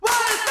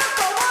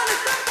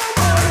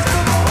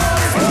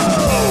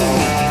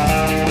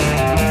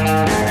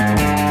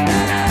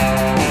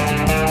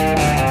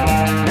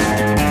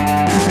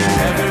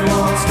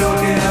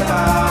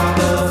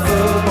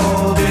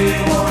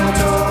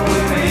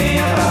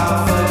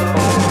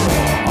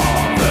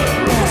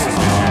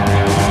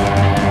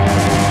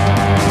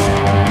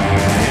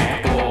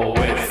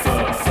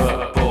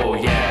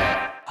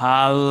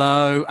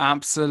Hello,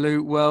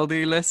 Absolute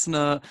Worldie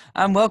listener,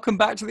 and welcome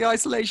back to the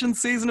isolation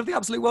season of the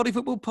Absolute Worldie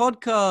Football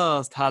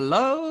Podcast.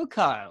 Hello,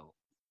 Kyle.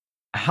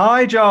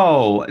 Hi,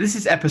 Joel. This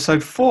is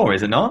episode 4,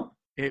 is it not?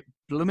 It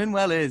bloomin'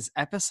 well is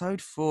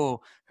episode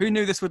 4. Who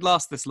knew this would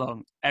last this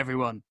long?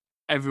 Everyone.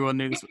 Everyone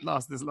knew this would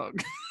last this long.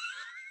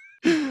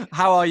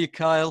 How are you,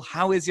 Kyle?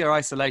 How is your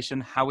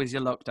isolation? How is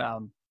your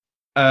lockdown?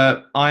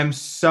 I'm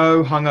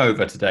so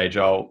hungover today,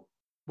 Joel.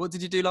 What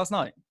did you do last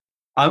night?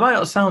 I might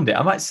not sound it.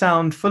 I might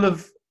sound full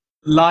of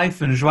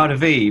life and joie de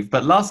vivre.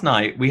 But last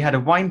night we had a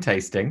wine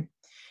tasting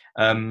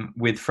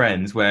with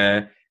friends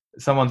where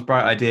someone's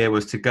bright idea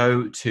was to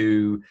go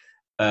to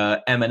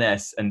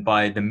M&S and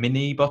buy the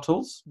mini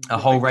bottles, a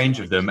whole range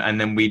of them, and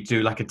then we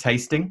do like a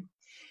tasting.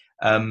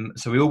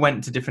 So we all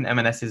went to different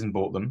M&Ss and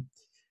bought them.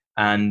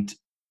 And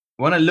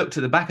when I looked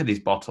at the back of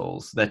these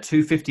bottles, they're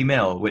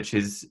 250ml, which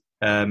is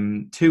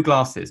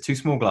two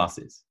small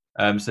glasses.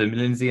 So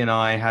Lindsay and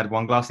I had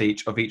one glass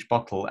each of each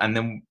bottle, and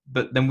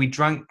then we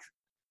drank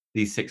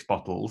these 6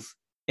 bottles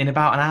in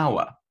about an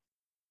hour.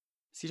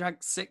 So you drank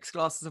 6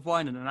 glasses of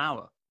wine in an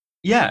hour?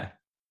 Yeah.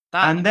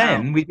 And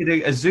then we did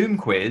a Zoom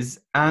quiz,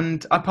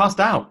 and I passed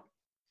out.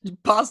 You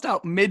passed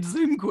out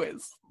mid-Zoom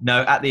quiz?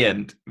 No, at the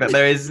end. But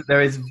there is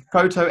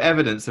photo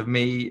evidence of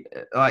me.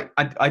 Like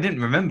I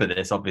didn't remember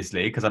this,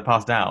 obviously, because I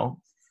passed out.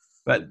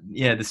 But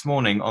yeah, this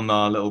morning on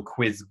our little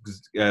quiz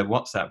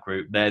WhatsApp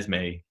group, there's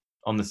me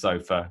on the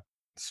sofa,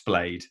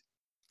 splayed.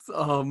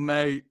 Oh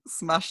mate,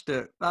 smashed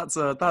it. That's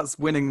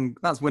winning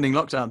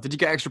lockdown. Did you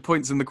get extra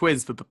points in the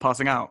quiz for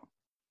passing out?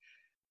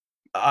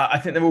 I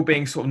think they're all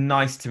being sort of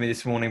nice to me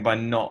this morning by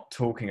not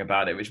talking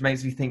about it, which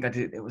makes me think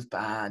it was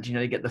bad.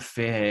 You get the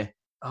fear.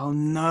 Oh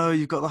no,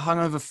 you've got the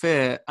hungover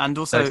fear. And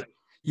also,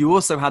 you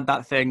also had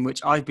that thing,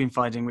 which I've been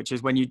finding, which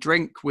is when you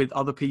drink with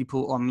other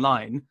people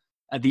online,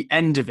 at the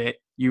end of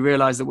it, you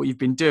realise that what you've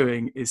been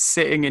doing is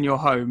sitting in your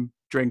home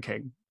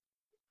drinking.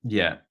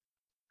 Yeah.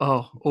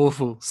 Oh,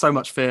 awful. So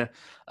much fear.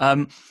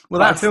 I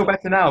feel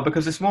better now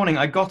because this morning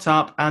I got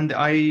up and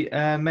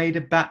I made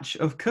a batch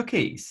of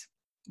cookies.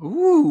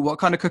 Ooh, what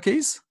kind of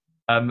cookies?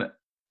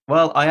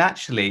 Well, I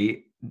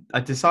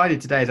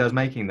decided today as I was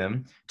making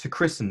them to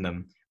christen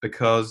them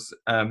because,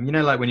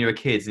 like when you were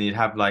kids and we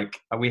had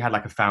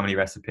like a family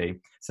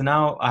recipe. So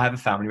now I have a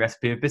family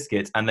recipe of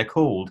biscuits and they're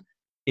called,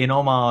 in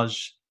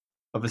homage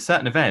of a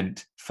certain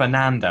event,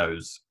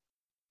 Fernando's.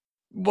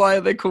 Why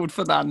are they called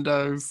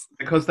Fernando's?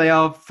 Because they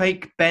are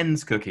fake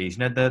Ben's cookies.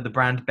 The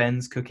brand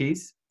Ben's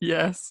cookies?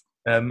 Yes.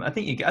 I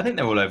think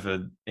they're all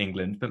over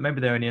England, but maybe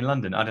they're only in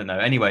London. I don't know.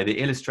 Anyway, the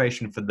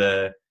illustration for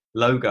the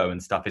logo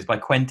and stuff is by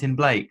Quentin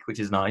Blake,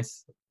 which is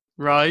nice.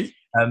 Right.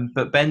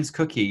 But Ben's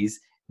Cookies,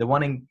 the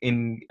one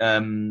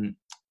in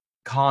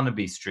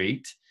Carnaby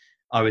Street,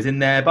 I was in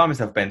there by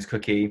myself, Ben's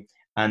Cookie,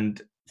 and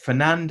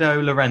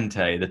Fernando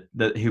Llorente,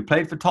 who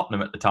played for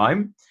Tottenham at the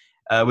time,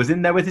 was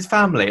in there with his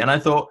family. And I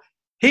thought,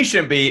 he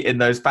shouldn't be in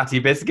those fatty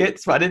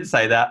biscuits, but I didn't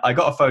say that. I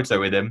got a photo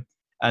with him.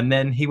 And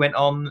then he went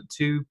on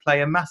to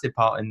play a massive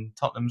part in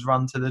Tottenham's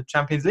run to the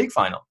Champions League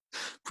final.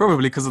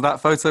 Probably because of that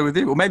photo with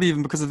you, or maybe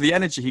even because of the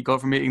energy he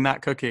got from eating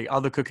that cookie.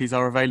 Other cookies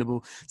are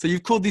available. So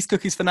you've called these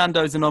cookies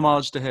Fernando's in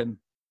homage to him.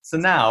 So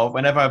now,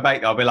 whenever I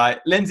bake, I'll be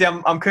like, Lindsay,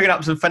 I'm cooking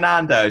up some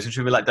Fernando's. And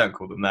she'll be like, don't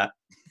call them that.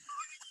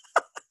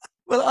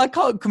 Well, I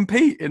can't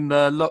compete in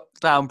the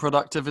lockdown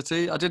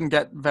productivity. I didn't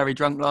get very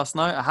drunk last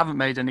night. I haven't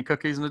made any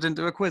cookies and I didn't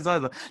do a quiz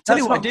either.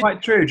 That's not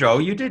quite true,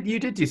 Joel. You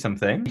did do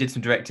something. You did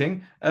some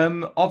directing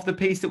of the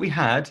piece that we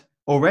had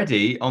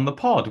already on the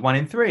pod, 1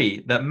 in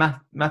 3,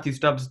 that Matthew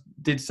Stubbs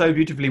did so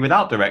beautifully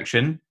without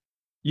direction.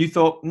 You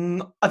thought,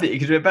 I think you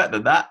could do it better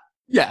than that.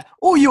 Yeah,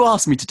 or you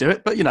asked me to do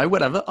it, but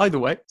whatever, either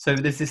way. So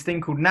there's this thing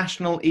called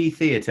National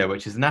E-Theatre,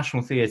 which is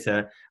National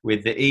Theatre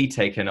with the E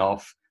taken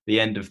off the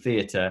end of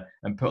theatre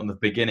and put on the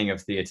beginning of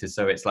theatre.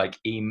 So it's like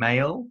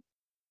email.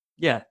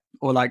 Yeah,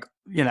 or like,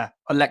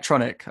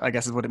 electronic, I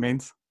guess is what it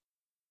means.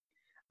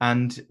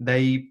 And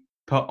they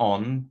put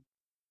on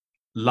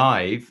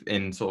live,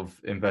 in sort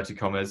of inverted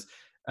commas,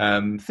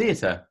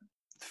 theatre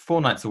 4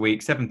 nights a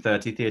week,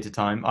 7:30 theatre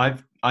time.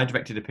 I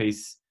directed a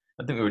piece.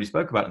 I think we already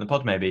spoke about it in the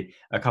pod maybe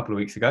a couple of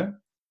weeks ago.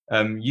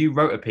 You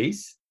wrote a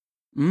piece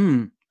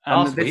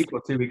last week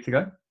or 2 weeks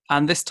ago.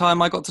 And this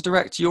time I got to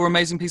direct your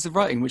amazing piece of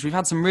writing, which we've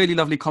had some really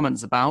lovely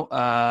comments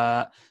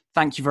about.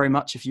 Thank you very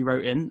much if you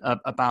wrote in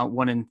about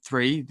 1 in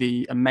 3,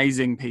 the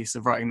amazing piece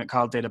of writing that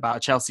Carl did about a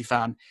Chelsea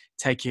fan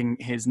taking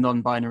his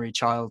non-binary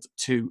child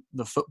to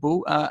the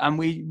football. And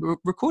we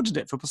recorded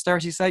it for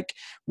posterity's sake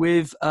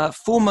with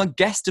former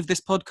guest of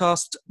this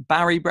podcast,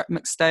 Barry Brett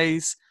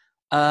McStay's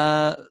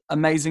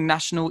amazing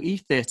National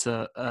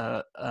E-Theatre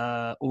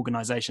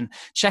organisation.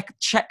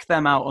 Check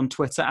them out on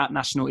Twitter at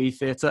National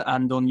E-Theatre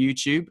and on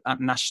YouTube at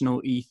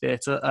National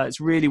E-Theatre.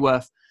 It's really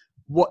worth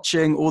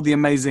watching all the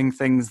amazing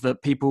things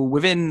that people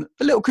within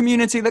the little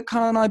community that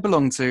Carl and I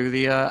belong to,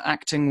 the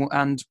acting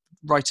and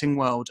writing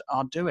world,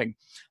 are doing.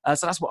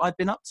 So that's what I've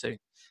been up to.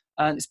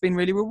 And it's been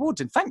really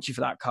rewarding. Thank you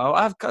for that, Carl.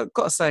 I've got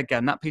to say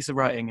again, that piece of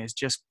writing is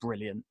just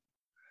brilliant.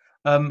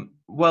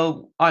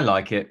 Well, I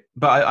like it,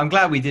 but I'm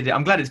glad we did it.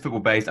 I'm glad it's football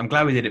based. I'm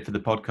glad we did it for the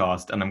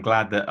podcast, and I'm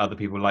glad that other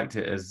people liked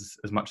it as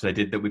much as they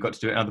did, that we got to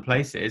do it in other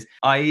places.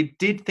 I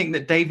did think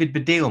that David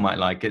Baddiel might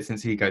like it,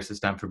 since he goes to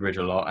Stamford Bridge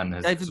a lot and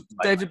has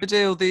David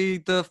Baddiel,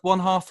 the one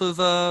half of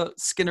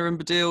Skinner and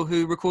Baddiel,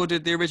 who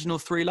recorded the original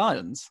Three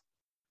Lions.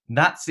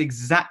 That's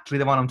exactly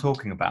the one I'm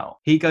talking about.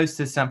 He goes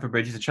to Stamford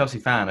Bridge. He's a Chelsea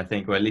fan, I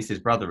think, or at least his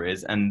brother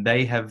is, and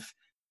they've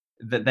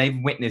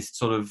witnessed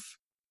sort of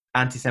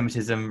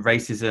anti-Semitism,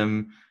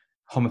 racism,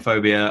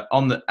 homophobia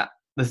on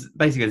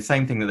basically the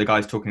same thing that the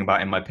guy's talking about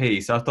in my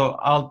piece. So I thought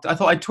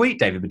I'd tweet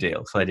David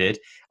Baddiel, so I did,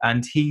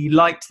 and he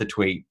liked the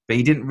tweet, but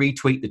he didn't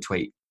retweet the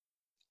tweet.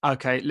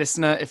 Okay,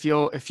 listener, if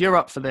you're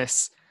up for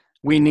this,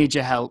 we need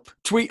your help.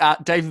 Tweet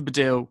at David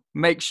Baddiel.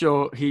 Make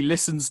sure he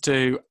listens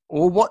to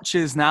or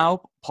watches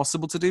now.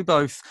 Possible to do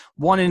both.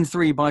 1 in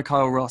 3 by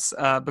Kyle Ross,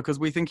 because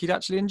we think he'd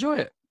actually enjoy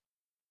it.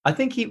 I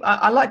think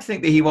I like to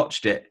think that he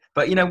watched it,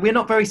 but we're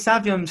not very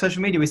savvy on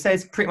social media. We say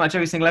it's pretty much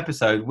every single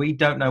episode. We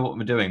don't know what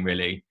we're doing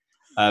really,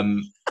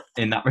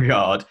 in that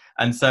regard,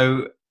 and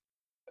so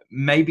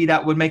maybe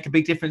that would make a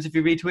big difference if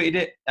you retweeted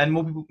it, and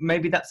more people.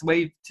 Maybe that's the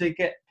way to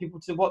get people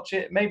to watch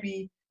it.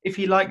 Maybe if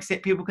he likes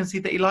it, people can see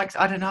that he likes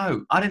it. I don't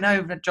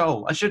know,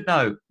 Joel. I should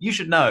know. You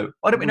should know.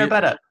 Why don't we know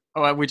better?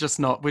 Oh, we're just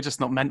not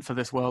meant for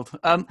this world.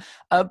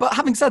 But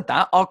having said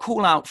that, our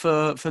call out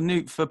for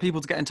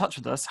people to get in touch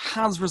with us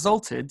has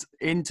resulted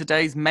in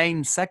today's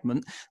main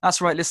segment.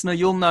 That's right, listener.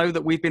 You'll know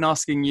that we've been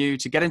asking you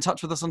to get in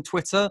touch with us on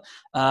Twitter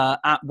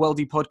at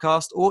Worldy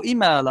Podcast, or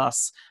email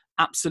us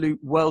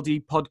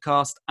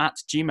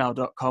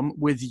absoluteworldypodcast@gmail.com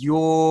with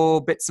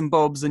your bits and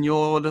bobs and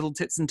your little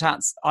tits and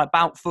tats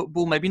about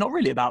football. Maybe not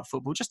really about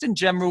football, just in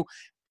general.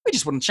 We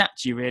just want to chat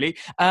to you, really.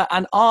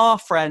 And our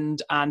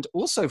friend and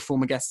also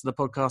former guest of the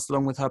podcast,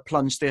 along with her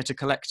Plunge Theatre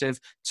collective,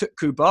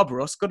 Tutku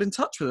Barbaros, got in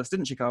touch with us,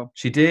 didn't she, Carl?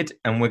 She did,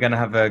 and we're going to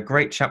have a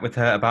great chat with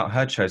her about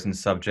her chosen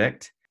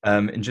subject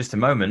in just a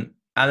moment.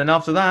 And then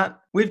after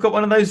that, we've got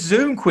one of those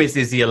Zoom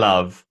quizzes you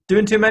love.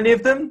 Doing too many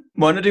of them?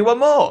 Want to do one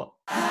more?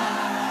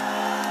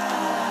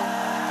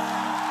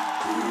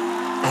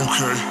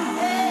 Okay,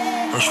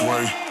 let's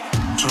wait.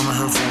 Turn my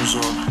headphones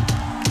up.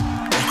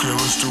 Okay,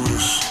 let's do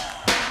this.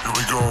 Here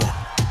we go.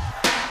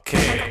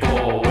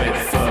 Kickball with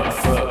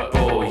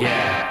football,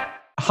 yeah.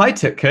 Hi,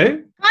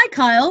 Tutku. Hi,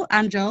 Kyle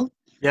and Joel.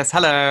 Yes,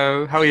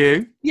 hello. How are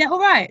you? Yeah, all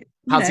right.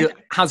 How's your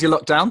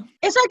lockdown?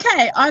 It's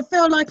okay. I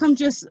feel like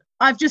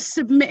I've just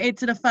submitted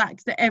to the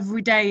fact that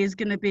every day is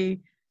going to be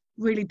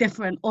really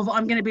different, or that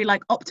I'm going to be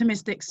like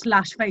optimistic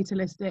 /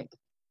 fatalistic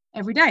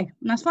every day,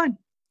 and that's fine.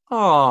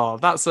 Oh,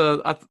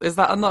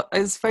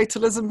 is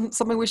fatalism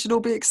something we should all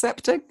be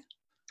accepting?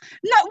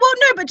 No,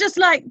 but just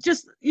like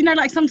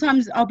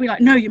sometimes I'll be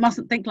like, no, you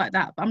mustn't think like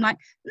that. But I'm like,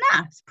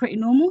 nah, it's pretty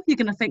normal. You're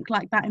going to think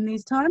like that in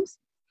these times.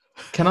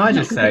 Can I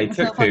just say,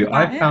 Tutku,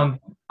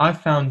 I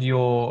found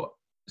your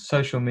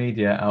social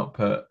media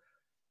output,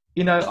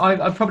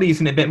 I'm probably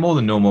using it a bit more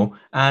than normal.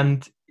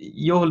 And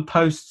your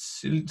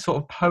posts,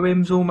 sort of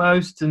poems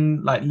almost,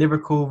 and like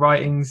lyrical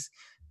writings,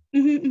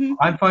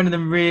 I'm finding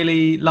them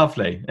really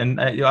lovely.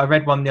 And I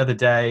read one the other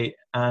day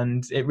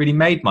and it really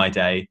made my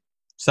day.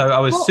 So I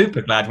was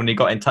super glad when you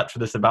got in touch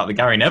with us about the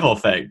Gary Neville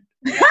thing.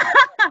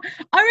 I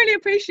really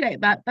appreciate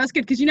that. That's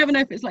good, because you never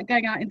know if it's like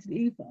going out into the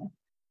ether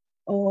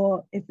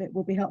or if it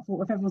will be helpful,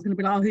 if everyone's going to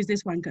be like, oh, who's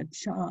this wanker?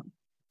 Shut up.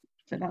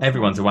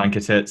 Everyone's a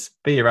wanker, tits.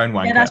 Be your own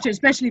wanker. Yeah, that's true,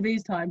 especially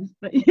these times.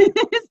 But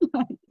it's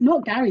like,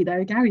 not Gary,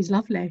 though. Gary's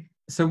lovely.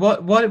 So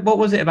what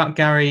was it about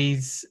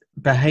Gary's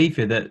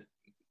behaviour that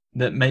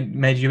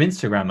made you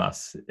Instagram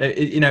us?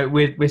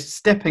 We're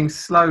stepping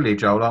slowly,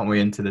 Joel, aren't we,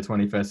 into the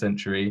 21st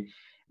century?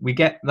 We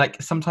get,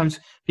 like, sometimes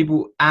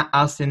people at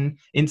us in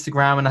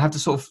Instagram, and I have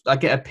to I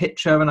get a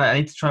picture and I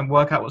need to try and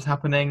work out what's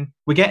happening.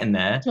 We're getting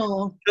there.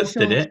 Sure.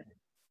 Did it.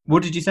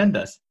 What did you send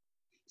us?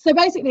 So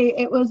basically,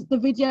 it was the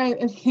video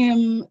of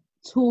him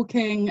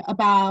talking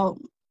about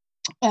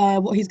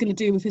what he's going to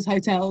do with his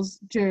hotels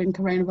during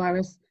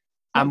coronavirus.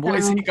 And what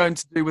is he going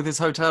to do with his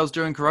hotels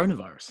during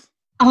coronavirus?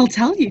 I'll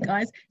tell you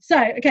guys.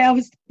 So, okay, I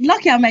was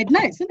lucky I made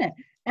notes, isn't it?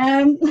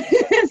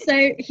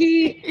 So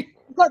he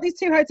got these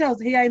 2 hotels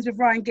that he owns with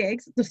Ryan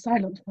Giggs, the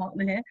silent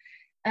partner here.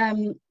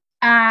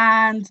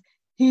 And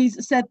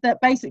he's said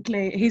that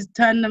basically he's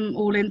turned them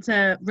all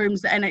into rooms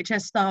that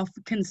NHS staff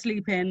can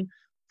sleep in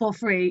for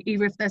free,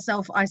 either if they're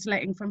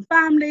self-isolating from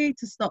family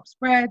to stop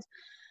spread,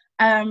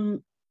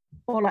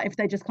 or like if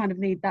they just kind of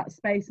need that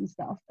space and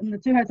stuff. And the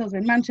 2 hotels are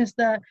in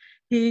Manchester.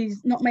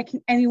 He's not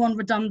making anyone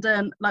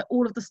redundant. Like,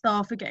 all of the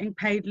staff are getting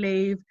paid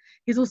leave.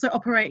 He's also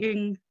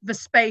operating the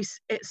space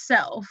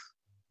itself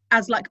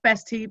as like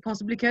best he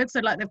possibly could. So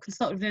like, they've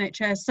consulted with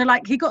NHS. So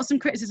like, he got some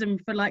criticism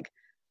for like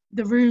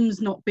the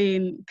rooms not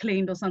being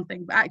cleaned or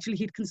something, but actually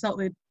he'd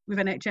consulted with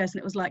NHS and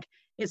it was like,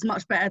 it's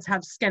much better to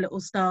have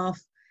skeletal staff,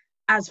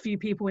 as few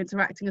people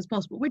interacting as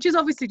possible, which is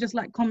obviously just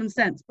like common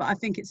sense. But I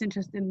think it's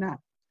interesting that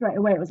straight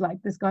away it was like,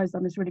 this guy's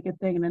done this really good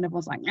thing, and then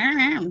everyone's like,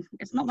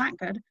 it's not that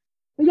good.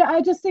 But yeah,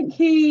 I just think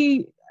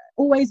he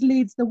always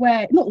leads the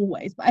way. Not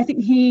always, but I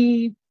think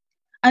he's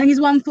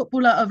one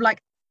footballer of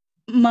like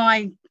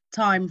my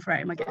time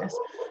frame, I guess.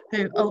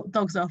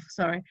 Dogs off,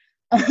 sorry.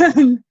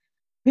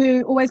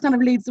 Who always kind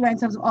of leads the way in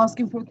terms of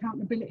asking for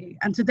accountability.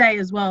 And today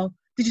as well.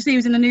 Did you see he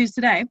was in the news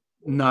today?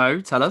 No,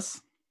 tell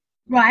us.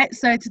 Right.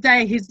 So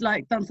today he's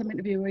like done some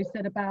interview where he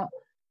said about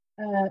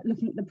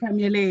looking at the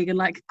Premier League and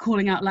like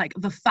calling out like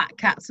the fat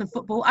cats of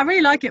football. I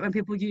really like it when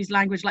people use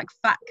language like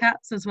fat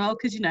cats as well,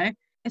 because, you know,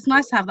 it's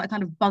nice to have that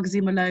kind of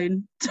Bugsy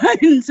Malone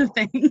tone to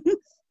things.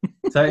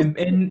 So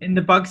in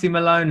the Bugsy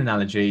Malone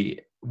analogy,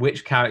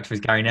 which character is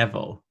Gary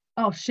Neville?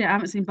 Oh shit, I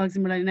haven't seen Bugsy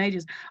Malone in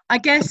ages. I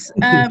guess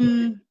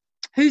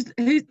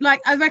who's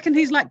like, I reckon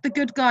he's like the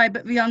good guy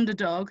but the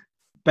underdog.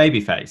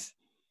 Babyface.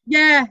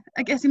 Yeah,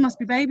 I guess he must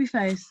be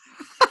Babyface.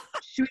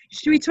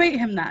 should we tweet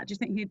him that? Do you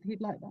think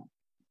he'd like that?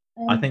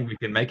 I think we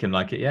can make him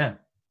like it, yeah.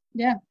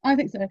 Yeah, I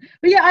think so.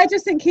 But yeah, I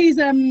just think he's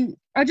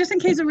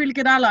a really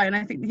good ally, and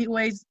I think he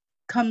always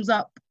comes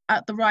up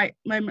at the right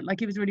moment. Like,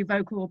 he was really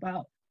vocal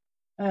about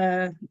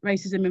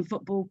racism in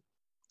football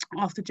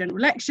after general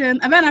election.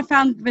 And then I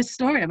found this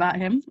story about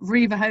him,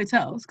 Riva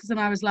Hotels, because then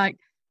I was like,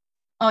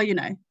 oh, you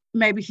know,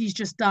 maybe he's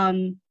just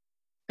done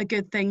a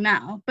good thing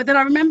now. But then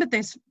I remembered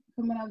this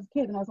from when I was a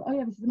kid, and I was like, oh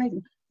yeah, this is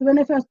amazing. So when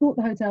they first bought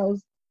the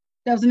hotels,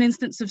 there was an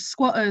instance of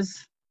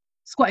squatters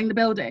squatting the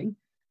building,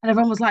 and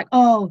everyone was like,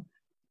 oh,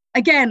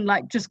 again,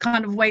 like just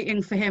kind of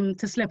waiting for him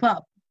to slip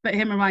up. But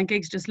him and Ryan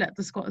Giggs just let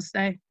the squatters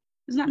stay.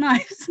 Isn't that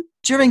nice?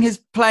 During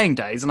his playing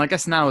days, and I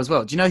guess now as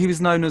well, do you know he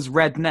was known as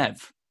Red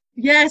Nev?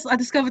 Yes, I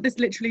discovered this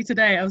literally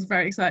today. I was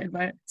very excited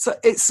by it. So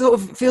it sort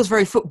of feels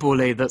very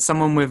football-y that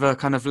someone with a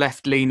kind of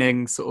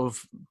left-leaning, sort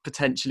of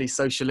potentially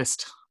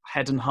socialist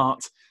head and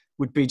heart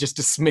would be just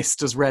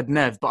dismissed as Red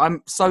Nev. But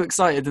I'm so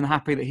excited and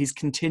happy that he's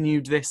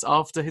continued this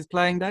after his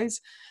playing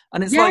days.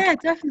 And it's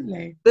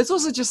Definitely. There's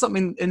also just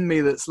something in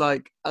me that's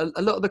like a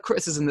lot of the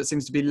criticism that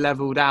seems to be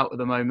levelled out at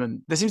the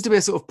moment. There seems to be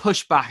a sort of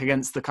pushback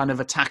against the kind of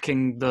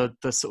attacking the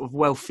sort of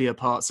wealthier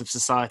parts of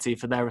society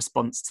for their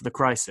response to the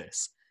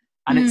crisis.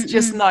 And it's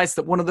just nice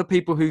that one of the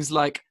people who's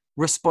like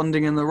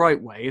responding in the right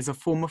way is a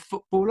former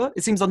footballer.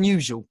 It seems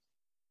unusual.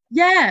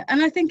 Yeah,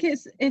 and I think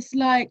it's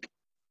like,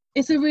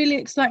 it's a really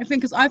exciting thing,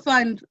 because I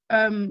find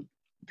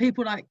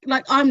people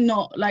like I'm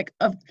not like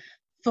a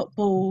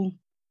football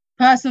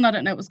person. I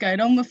don't know what's going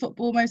on with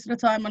football most of the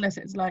time, unless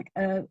it's like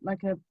a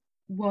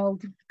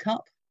World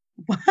Cup.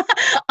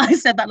 I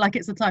said that like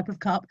it's a type of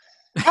cup,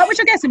 which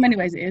I guess in many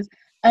ways it is.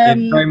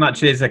 It very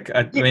much is.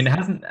 I mean, it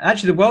hasn't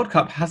actually. The World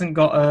Cup hasn't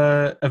got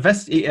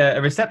a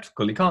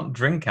receptacle. You can't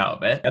drink out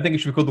of it. I think it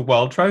should be called the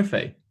World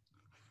Trophy.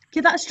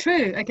 Yeah, that's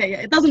true. Okay,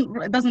 yeah, it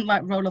doesn't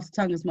like roll off the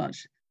tongue as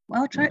much.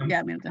 Well, yeah,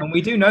 I mean, and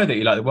we do know that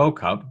you like the World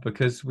Cup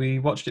because we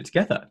watched it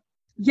together.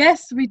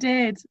 Yes, we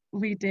did.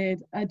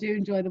 I do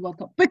enjoy the World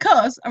Cup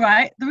because, all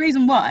right, the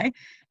reason why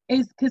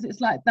is because it's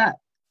like that,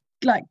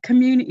 like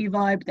community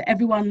vibe that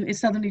everyone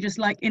is suddenly just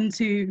like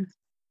into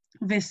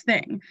this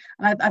thing.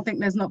 And I think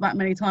there's not that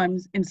many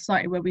times in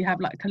society where we have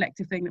like a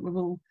collective thing that we're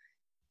all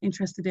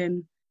interested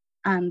in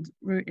and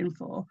rooting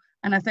for.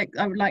 And I think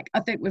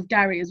with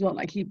Gary as well,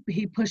 like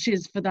he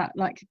pushes for that,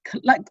 like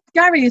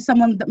Gary is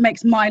someone that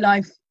makes my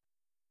life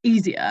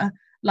easier,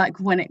 like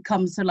when it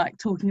comes to like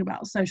talking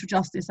about social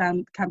justice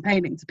and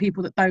campaigning to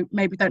people that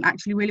don't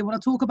actually really want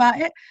to talk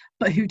about it,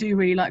 but who do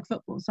really like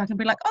football. So I can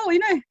be like, oh, you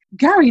know,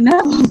 Gary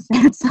Neville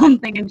said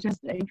something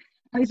interesting.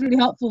 And it's really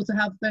helpful to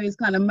have those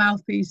kind of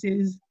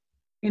mouthpieces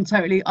in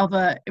totally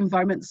other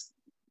environments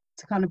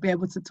to kind of be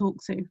able to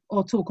talk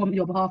on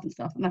your behalf and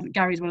stuff. And I think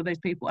Gary's one of those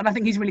people, and I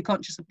think he's really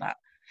conscious of that.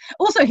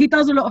 Also, he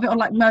does a lot of it on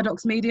like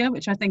Murdoch's Media,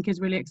 which I think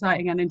is really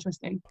exciting and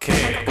interesting.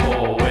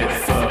 Kickball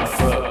with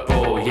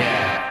football,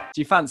 yeah.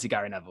 Do you fancy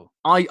Gary Neville?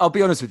 I'll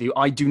be honest with you,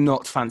 I do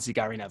not fancy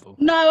Gary Neville.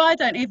 No, I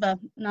don't either.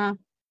 No.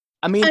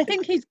 I mean, I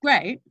think he's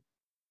great.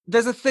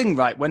 There's a thing,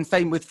 right,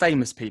 with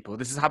famous people,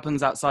 this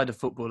happens outside of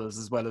footballers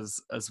as well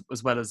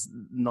as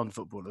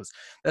non-footballers.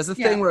 There's a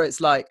thing where it's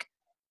like,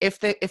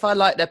 if I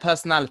like their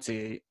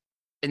personality,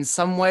 in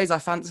some ways I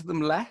fancy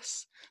them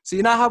less. So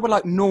you know how we're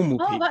like normal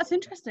people? Oh, that's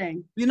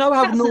interesting. You know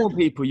how normal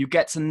people, you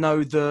get to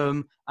know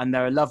them and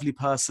they're a lovely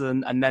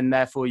person, and then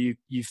therefore you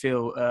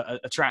feel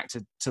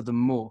attracted to them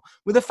more.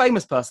 With a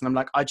famous person, I'm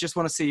like, I just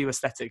want to see you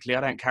aesthetically.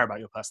 I don't care about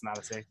your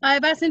personality.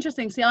 That's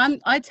interesting. See,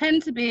 I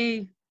tend to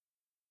be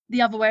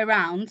the other way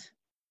around,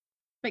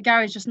 but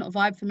Gary's just not a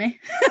vibe for me.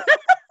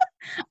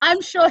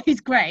 I'm sure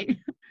he's great.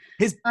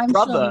 His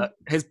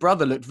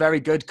brother looked very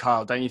good,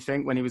 Carl, don't you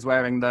think, when he was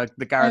wearing the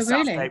Gareth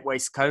Southgate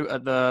waistcoat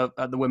at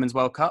the Women's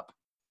World Cup?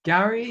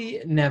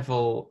 Gary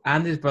Neville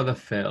and his brother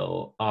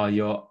Phil are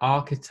your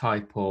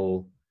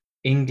archetypal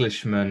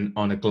Englishmen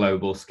on a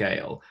global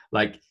scale.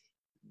 Like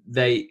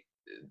they're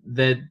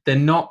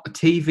not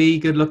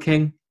TV good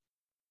looking.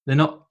 They're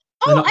not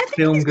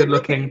film good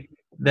looking.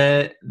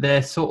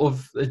 They're sort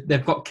of,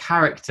 they've got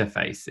character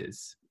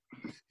faces.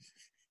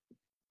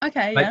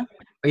 Okay, like, yeah.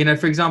 You know,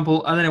 for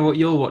example, I don't know what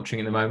you're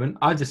watching at the moment.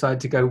 I decided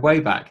to go way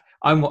back.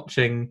 I'm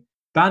watching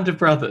Band of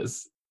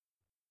Brothers.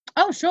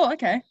 Oh, sure,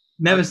 okay.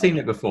 Never seen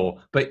it before,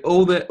 but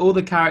all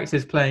the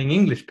characters playing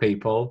English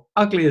people,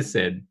 ugly as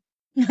sin.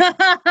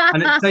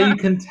 And so you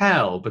can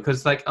tell,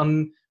 because like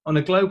on on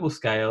a global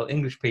scale,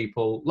 English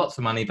people, lots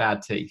of money,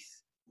 bad teeth.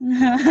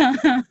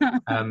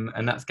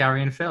 And that's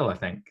Gary and Phil, I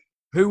think.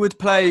 Who would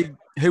play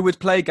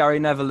Gary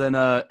Neville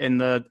in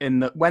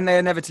the when they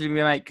inevitably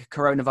make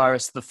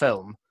Coronavirus the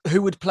film?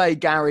 Who would play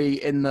Gary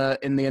in the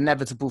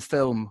inevitable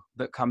film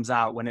that comes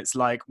out when it's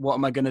like, what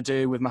am I going to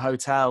do with my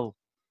hotel?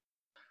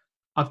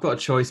 I've got a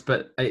choice,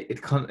 but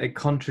it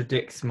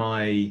contradicts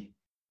my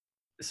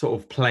sort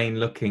of plain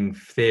looking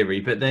theory.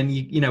 But then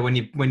you know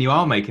when you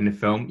are making a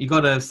film, you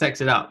got to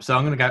sex it up. So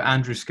I'm going to go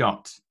Andrew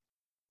Scott.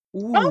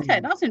 Ooh. Okay,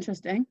 that's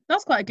interesting.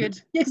 That's quite good.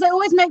 Yeah, because they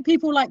always make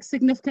people like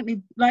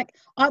significantly like.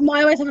 I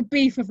always have a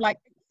beef with like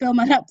film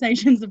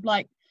adaptations of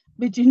like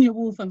Virginia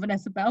Woolf and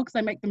Vanessa Bell because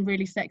they make them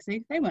really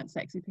sexy. They weren't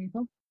sexy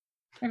people.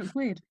 They look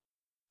weird.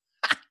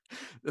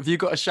 Have you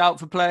got a shout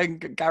for playing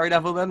Gary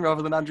Neville then,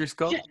 rather than Andrew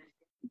Scott?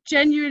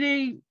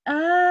 Genuinely,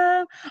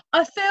 I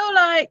feel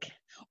like,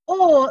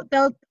 or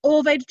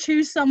they'd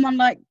choose someone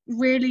like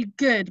really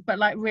good but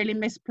like really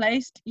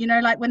misplaced. You know,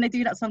 like when they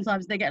do that,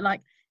 sometimes they get like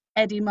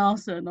Eddie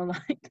Marsan or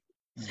like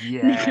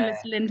Nicholas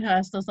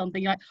Lyndhurst or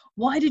something. You're like,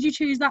 why did you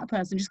choose that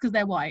person? Just because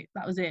they're white?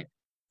 That was it.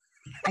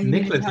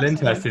 Nicholas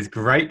Lyndhurst is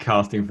great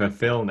casting for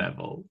Phil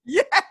Neville.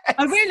 Yes.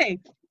 Oh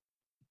really?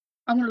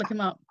 I'm gonna look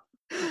him up.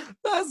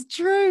 That's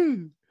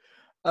true.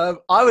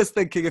 I was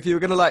thinking if you were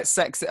going to like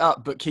sex it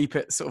up but keep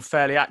it sort of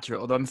fairly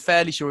accurate, although I'm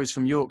fairly sure he's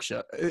from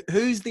Yorkshire.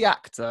 Who's the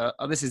actor?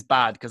 Oh, this is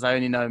bad because I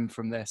only know him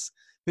from this.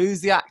 Who's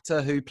the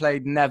actor who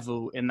played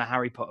Neville in the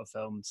Harry Potter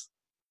films?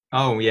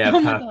 Oh yeah, Oh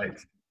my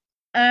perfect.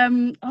 Oh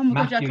my god, I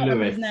Matthew can't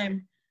remember his Lewis.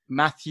 name.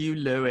 Matthew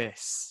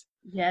Lewis.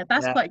 Yeah,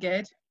 that's quite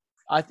good.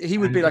 He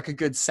would be like a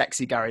good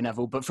sexy Gary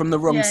Neville, but from the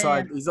wrong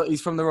side. Yeah. He's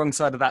from the wrong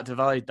side of that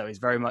divide, though. He's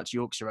very much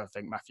Yorkshire, I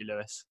think, Matthew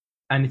Lewis.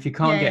 And if you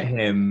can't Yeah, get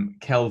him,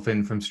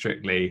 Kelvin from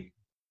Strictly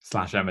 /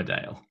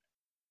 Emmerdale.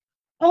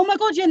 Oh my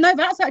god, yeah, no,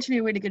 that's actually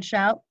a really good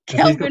shout.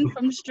 Because he's got Kelvin the-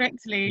 from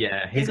Strictly.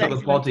 Yeah, he's is got the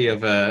excellent. body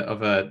of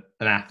an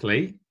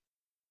athlete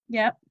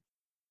Yeah.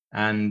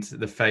 and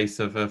the face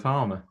of a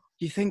farmer.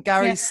 Do you think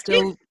Gary's Yeah.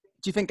 still?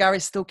 Do you think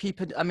Gary's still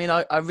keeping? I mean,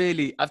 I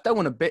don't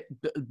want to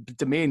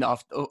demean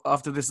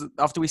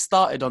after we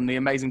started on the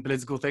amazing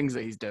political things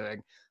that he's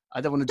doing.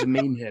 I don't want to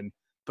demean him,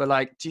 but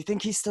like, do you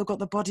think he's still got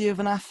the body of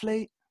an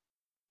athlete?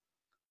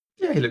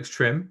 Yeah, he looks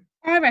trim.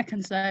 I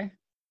reckon so.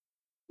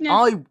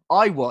 Yeah.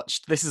 I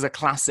watched. This is a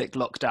classic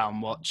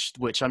lockdown watch,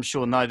 which I'm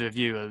sure neither of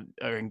you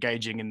are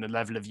engaging in the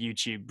level of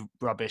YouTube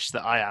rubbish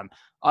that I am.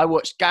 I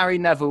watched Gary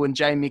Neville and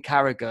Jamie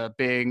Carragher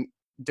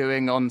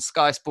doing on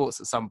Sky Sports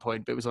at some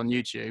point, but it was on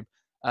YouTube.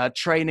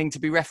 Training to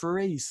be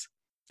referees.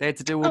 They had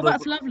to do all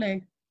That's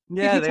lovely.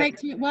 Yeah, Did he take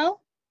to it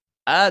well?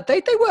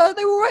 they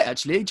were right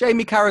actually.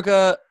 Jamie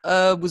Carragher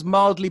was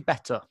marginally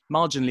better.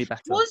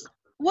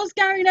 Was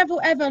Gary Neville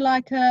ever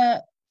like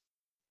a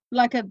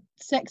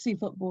sexy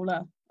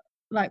footballer?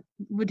 Like,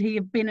 would he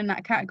have been in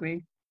that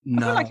category? No,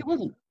 I feel like he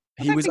wasn't.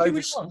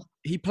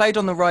 He played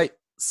on the right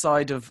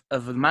side of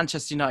the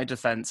Manchester United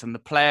defence, and the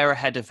player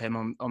ahead of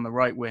him on the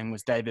right wing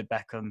was David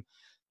Beckham,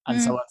 and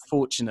so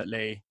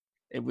unfortunately,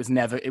 he was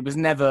never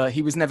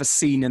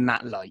seen in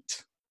that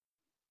light.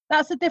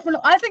 That's a different.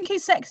 I think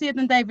he's sexier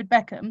than David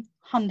Beckham,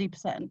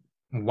 100%.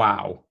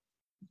 Wow.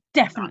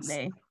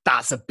 Definitely.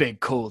 That's a big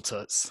call,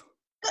 Toots.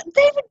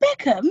 David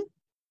Beckham?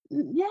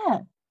 Yeah.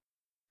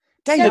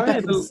 David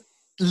Gary Beckham's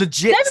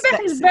legit. David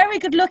Beckham is sexy. very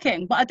good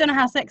looking, but I don't know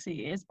how sexy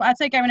he is. But I'd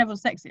say Gary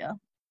Neville's sexier.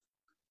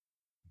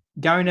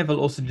 Gary Neville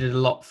also did a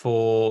lot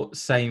for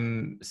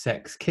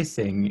same-sex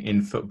kissing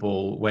in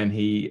football when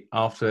he,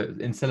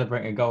 in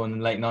celebrating a goal in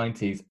the late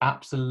 90s,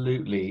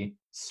 absolutely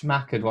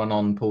smacked one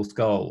on Paul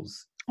Scholes.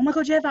 Oh my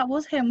god, yeah, that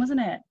was him,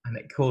 wasn't it? And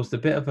it caused a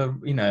bit of a,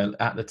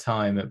 at the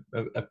time,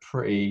 a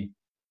pretty,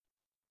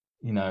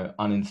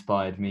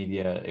 uninspired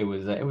media. It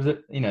was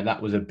that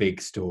was a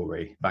big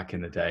story back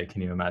in the day.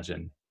 Can you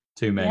imagine?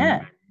 Two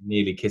men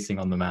nearly kissing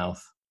on the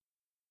mouth.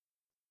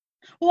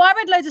 Well, I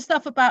read loads of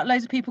stuff about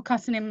loads of people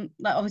cussing him.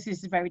 Like, obviously,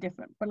 this is very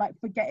different, but like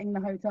forgetting the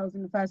hotels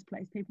in the first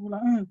place. People were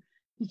like, oh,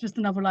 he's just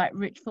another like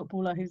rich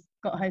footballer who's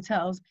got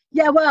hotels.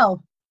 Yeah,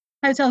 well,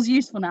 hotels are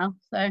useful now,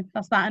 so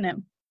that's that in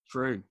him.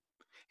 True.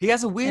 He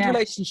has a weird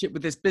relationship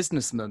with this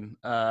businessman.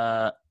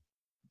 I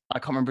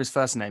can't remember his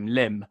first name.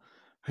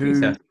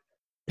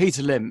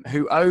 Peter Lim,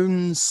 who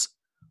owns.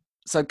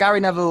 So Gary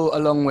Neville,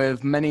 along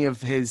with many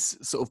of his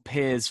sort of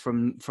peers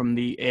from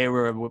the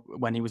era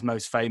when he was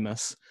most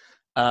famous,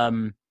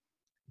 they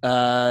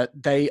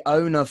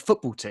own a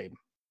football team.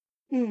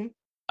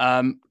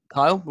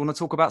 Kyle, want to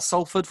talk about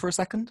Salford for a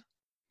second?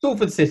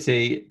 Salford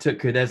City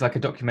there's like a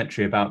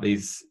documentary about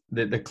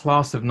the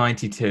class of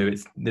 92.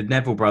 It's the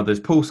Neville brothers,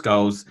 Paul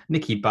Scholes,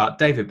 Nicky Butt,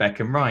 David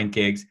Beckham, Ryan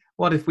Giggs.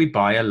 What if we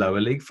buy a lower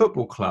league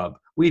football club?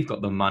 We've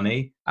got the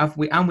money,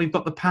 and we've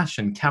got the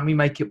passion. Can we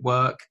make it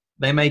work?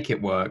 They make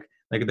it work.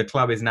 The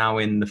club is now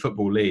in the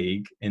Football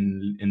League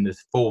in the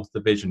 4th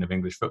division of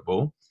English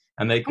football,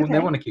 and they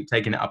want to keep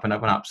taking it up and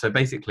up and up. So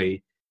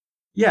basically,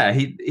 yeah,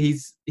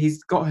 he's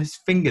got his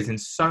fingers in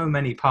so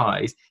many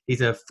pies. He's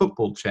a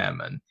football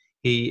chairman.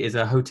 He is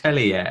a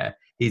hotelier.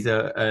 He's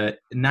a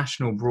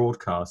national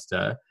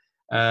broadcaster,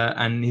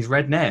 and he's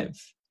Red Nev.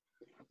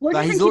 What do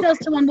But you he's think he al-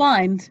 does to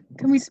unwind?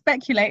 Can we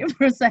speculate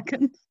for a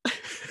second?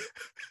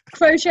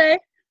 Crochet?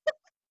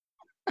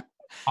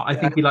 I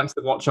think he likes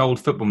to watch old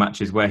football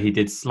matches where he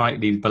did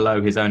slightly below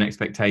his own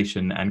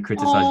expectation and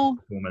criticise Oh.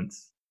 the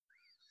performance.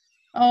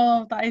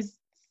 Oh, that is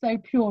so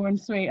pure and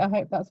sweet. I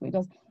hope that's what he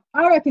does.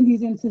 I reckon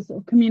he's into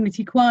sort of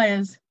community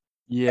choirs.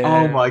 Yeah.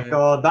 Oh my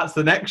God, that's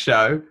the next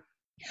show.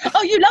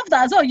 Oh, you love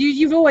that as well.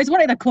 You've always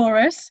wanted a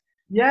chorus.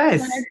 Yes.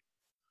 Well,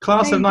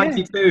 Class there of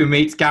you go. 92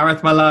 meets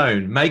Gareth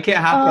Malone. Make it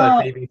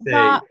happen,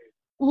 BBC.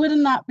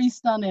 Wouldn't that be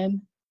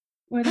stunning?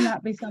 Wouldn't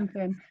that be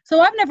something? So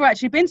I've never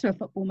actually been to a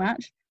football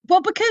match,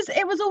 but because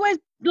it was always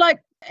like,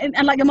 and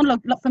like your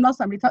monologue from last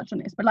time we touched on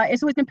this, but like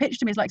it's always been pitched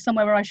to me as like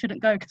somewhere where I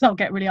shouldn't go because I'll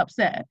get really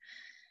upset.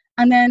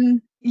 And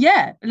then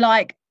yeah,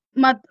 like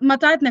my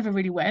dad never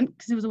really went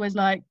because he was always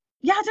like,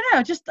 yeah, I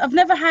don't know, I've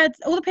never had,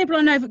 all the people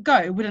I know that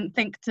go wouldn't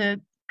think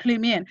to clue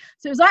me in.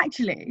 So it was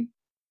actually,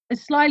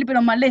 it's slightly been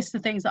on my list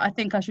of things that I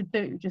think I should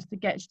do just to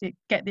get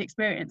the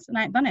experience, and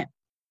I ain't done it.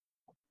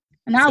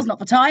 And now's not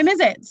the time, is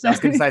it? So, I was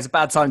going to say, it's a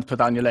bad time to put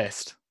that on your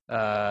list.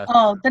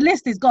 oh, the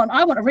list is gone.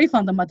 I want a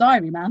refund on my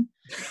diary, man.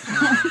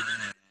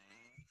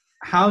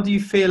 How do you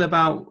feel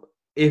about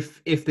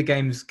if the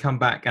games come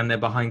back and they're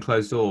behind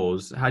closed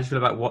doors? How do you feel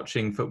about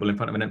watching football in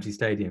front of an empty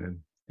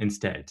stadium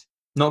instead?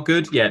 Not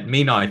good? Yeah,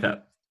 me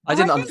neither. I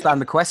didn't I think-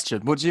 understand the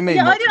question. What do you mean?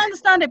 Yeah, I didn't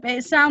understand it, but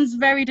it sounds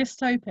very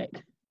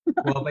dystopic.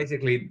 Well,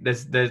 basically,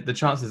 there's the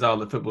chances are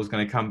that football's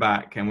going to come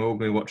back and we're all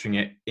going to be watching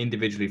it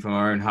individually from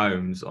our own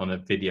homes on a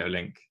video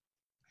link.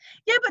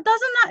 Yeah, but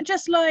doesn't that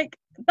just like,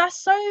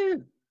 that's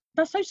so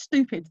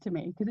stupid to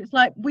me, because it's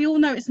like we all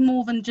know it's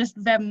more than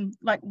just them,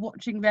 like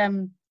watching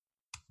them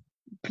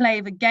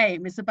play the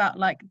game. It's about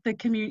like the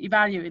community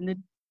value and the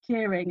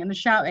cheering and the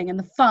shouting and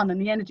the fun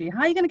and the energy.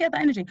 How are you going to get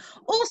that energy?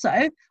 Also,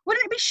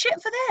 wouldn't it be shit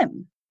for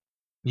them?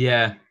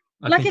 Yeah.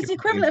 I Like think it's the it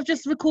would be. equivalent of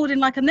just recording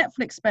like a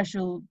Netflix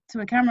special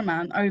to a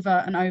cameraman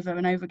over and over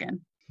and over again.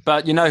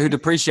 But you know who'd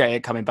appreciate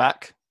it coming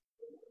back?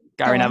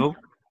 Gary Go on. Neville.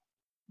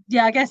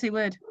 Yeah, I guess it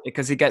would.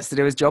 Because he gets to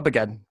do his job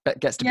again.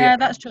 Gets to Yeah, be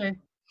that's true.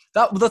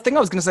 the thing I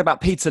was going to say about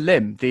Peter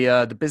Lim,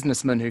 the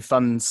businessman who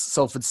funds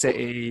Salford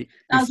City.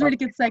 That was a really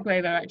good segue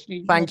there,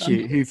 actually. Thank Well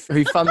done. you.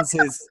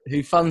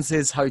 Who funds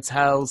his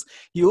hotels.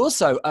 He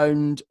also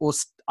owned or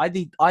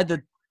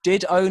either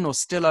did own or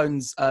still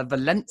owns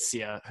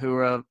Valencia, who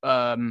are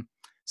a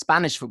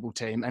Spanish football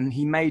team, and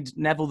he made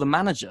Neville the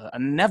manager,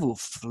 and Neville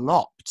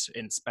flopped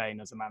in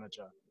Spain as a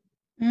manager.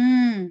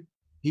 Mm.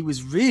 He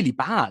was really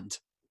bad.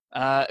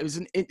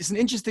 It's an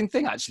interesting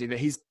thing actually that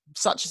he's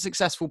such a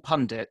successful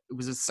pundit. It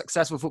was a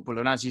successful footballer,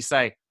 and as you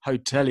say,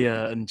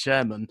 hotelier and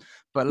chairman.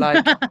 But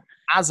like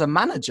as a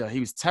manager, he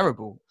was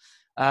terrible.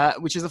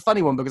 Which is a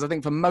funny one because I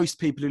think for most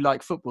people who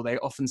like football, they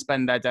often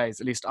spend their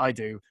days, at least I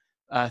do,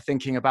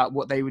 thinking about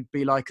what they would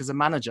be like as a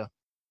manager.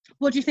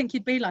 What do you think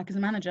you'd be like as a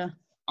manager?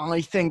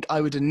 I think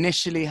I would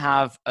initially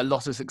have a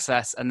lot of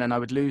success, and then I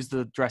would lose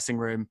the dressing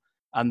room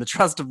and the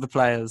trust of the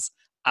players,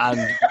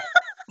 and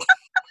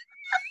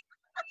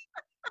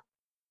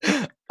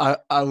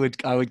I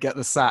would get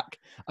the sack.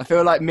 I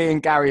feel like me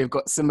and Gary have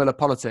got similar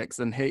politics,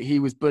 and he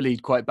was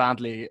bullied quite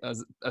badly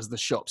as the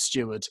shop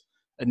steward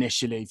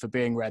initially for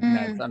being Red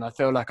Nev, and I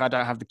feel like I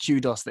don't have the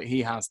kudos that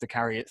he has to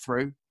carry it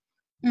through.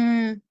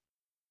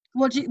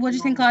 What do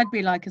you think I'd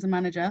be like as a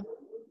manager?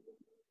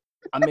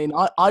 I mean,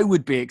 I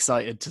would be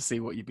excited to see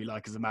what you'd be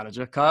like as a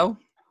manager, Kyle.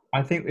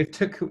 I think if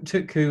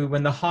Tuku,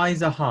 when the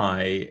highs are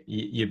high,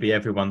 you'd be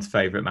everyone's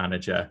favourite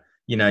manager.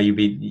 You know, you'd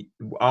be,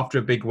 after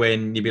a big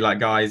win, you'd be like,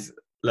 guys,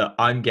 look,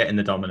 I'm getting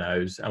the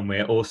dominoes, and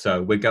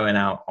we're going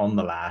out on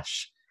the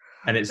lash,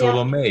 and it's all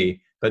on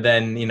me. But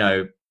then, you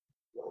know,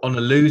 on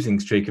a losing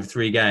streak of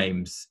 3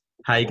 games,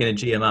 how are you going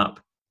to G them up?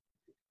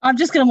 I'm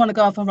just going to want to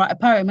go off and write a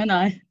poem, aren't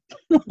I?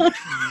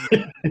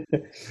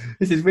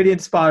 This is really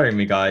inspiring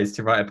me, guys,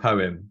 to write a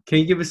poem. Can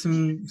you give us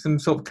some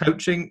sort of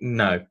coaching?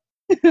 No.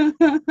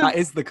 That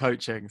is the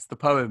coaching. It's the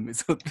poem.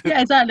 It's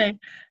Yeah, exactly.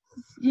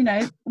 You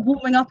know,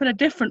 warming up in a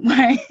different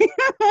way.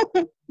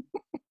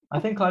 I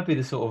think I'd be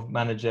the sort of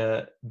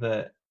manager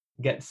that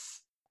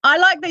gets... I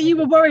like that you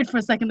were worried for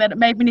a second that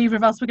maybe neither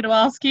of us were going to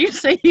ask you,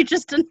 so you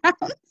just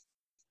announced.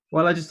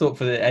 Well, I just thought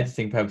for the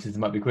editing purposes it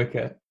might be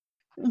quicker.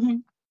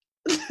 Mhm.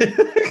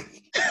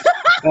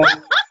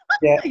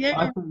 Yeah,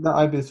 I think that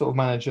I'd be the sort of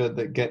manager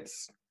that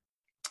gets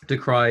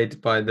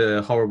decried by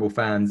the horrible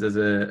fans as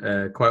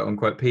a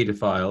quote-unquote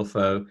paedophile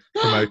for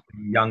promoting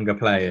younger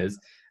players.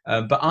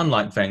 But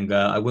unlike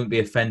Wenger, I wouldn't be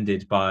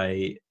offended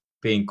by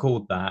being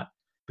called that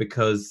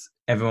because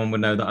everyone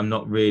would know that I'm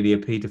not really a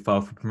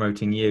paedophile for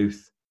promoting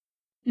youth.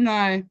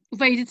 No,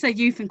 although you did say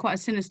youth in quite a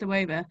sinister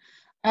way there.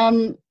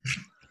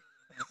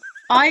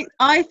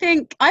 I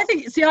think.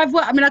 See, I've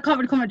worked. I mean, I can't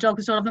really comment, Joel,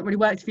 because I've not really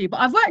worked for you,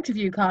 but I've worked with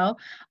you, Kyle,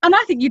 and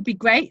I think you'd be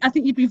great. I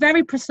think you'd be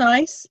very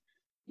precise.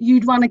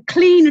 You'd run a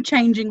clean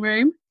changing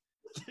room.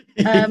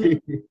 I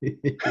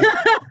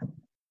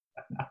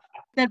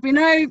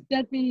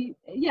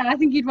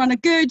think you'd run a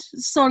good,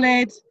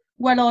 solid,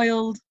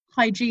 well-oiled,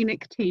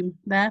 hygienic team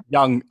there.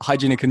 young,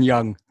 hygienic and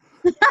young.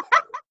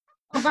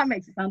 Oh, that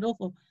makes it sound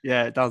awful.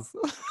 Yeah, it does.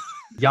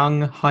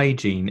 Young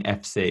Hygiene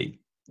FC.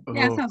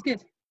 Yeah, Oh, sounds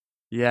good.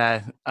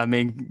 yeah, I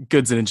mean,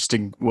 good's an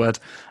interesting word.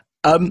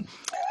 Um,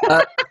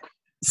 uh,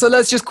 so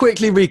let's just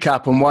quickly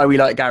recap on why we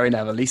like Gary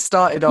Neville. He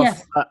started off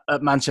Yes.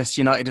 at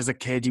Manchester United as a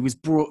kid. He was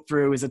brought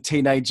through as a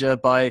teenager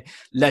by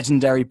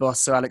legendary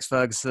boss Sir Alex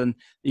Ferguson.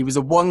 He was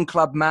a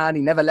one-club man.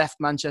 He never left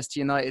Manchester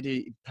United.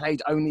 He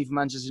played only for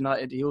Manchester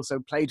United. He also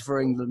played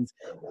for England.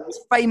 He was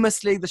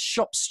famously the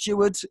shop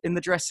steward in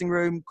the dressing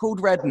room,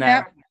 called Redknapp.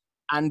 Yeah.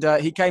 And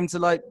he came to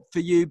light for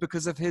you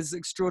because of his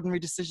extraordinary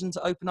decision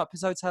to open up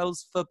his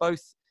hotels for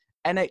both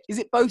is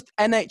it both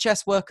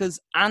NHS workers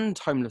and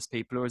homeless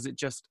people, or is it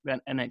just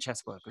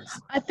NHS workers?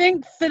 I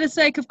think for the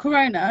sake of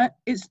Corona,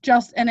 it's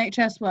just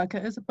NHS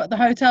workers, but the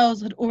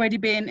hotels had already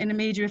been in the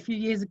media a few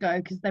years ago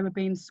because they were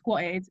being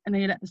squatted, and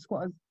then you let the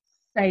squatters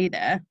stay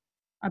there,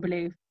 I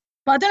believe.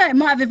 But I don't know, it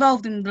might have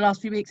evolved in the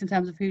last few weeks in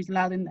terms of who's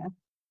allowed in there.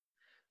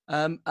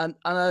 And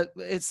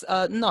it's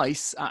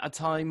nice at a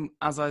time,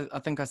 as I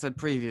think I said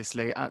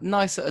previously,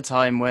 nice at a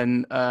time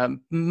when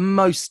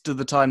most of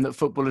the time that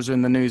footballers are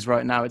in the news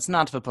right now, it's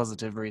not for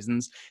positive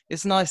reasons.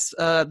 It's nice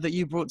that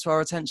you brought to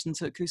our attention,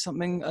 Tutku,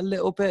 something a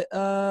little bit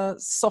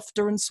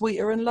softer and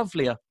sweeter and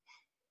lovelier.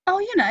 Oh,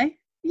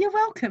 you're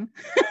welcome.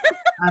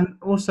 And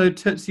also,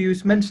 Toots, you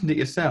mentioned it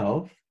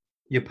yourself,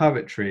 your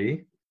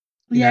poetry.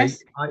 Yes.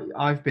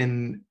 I've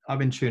been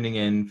tuning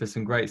in for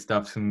some great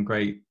stuff, some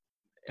great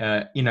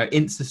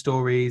Insta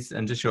stories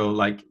and just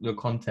your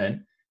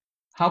content.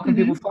 How can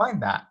people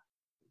find that?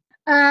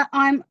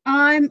 I'm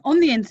on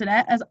the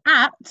internet as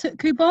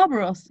 @Tutku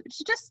Barbaros, which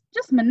is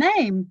just my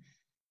name.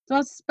 Do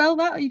I spell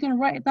that, or are you going to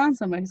write it down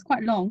somewhere? It's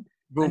quite long.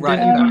 We'll And write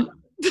it don't-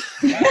 down.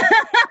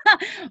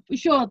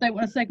 Sure, I don't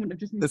want a segment of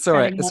just me It's all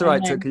right. spelling It's my all own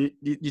right, name.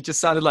 Tutku. You just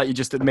sounded like you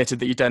just admitted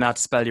that you don't know how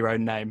to spell your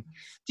own name.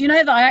 Do you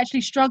know that I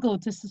actually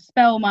struggled to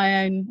spell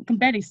my own, I can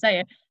barely say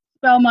it,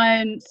 spell my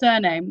own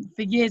surname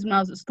for years when I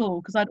was at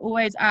school, because I'd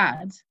always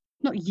add,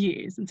 not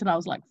years, until I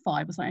was like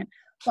 5 or something,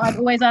 but I'd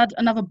always add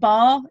another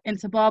bar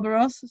into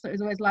Barbaros, so it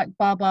was always like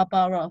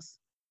Barbaros.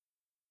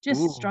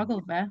 Just Ooh.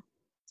 struggled there.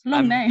 It's a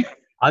long name.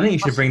 I think you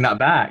should bring that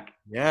back.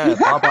 Yeah,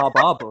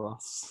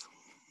 Barbaros.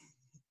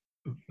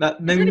 That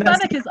It's maybe really bad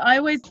that's because I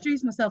always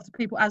introduce myself to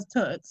people as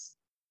Toots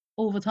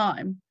all the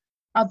time.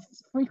 I've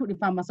frequently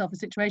found myself in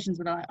situations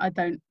where I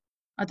don't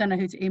know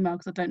who to email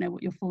because I don't know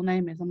what your full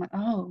name is. I'm like,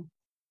 oh,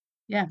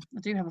 yeah, I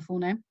do have a full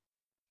name.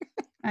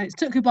 And it's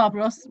Tutku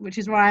Barbaros, which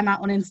is where I'm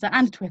at on Insta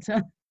and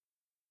Twitter.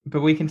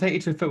 But we can take you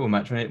to a football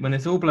match when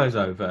it's all blows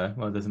over.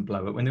 Well, it doesn't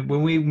blow it.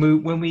 When we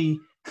move, when we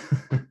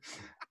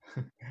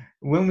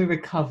when we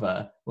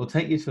recover, we'll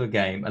take you to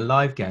a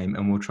live game,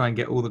 and we'll try and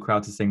get all the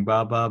crowd to sing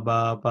 "Ba ba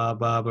ba ba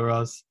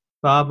Barbaros,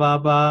 ba ba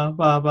ba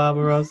ba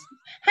Barbaros."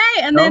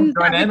 Hey, and No, then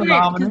join that'd in be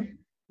on the great, harmony.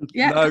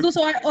 yeah, No. because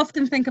also I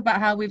often think about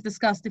how we've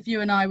discussed if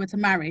you and I were to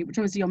marry, which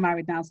obviously you're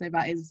married now, so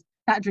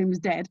that dream is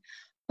dead.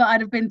 But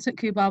I'd have been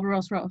Tutku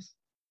Barbaros Ross.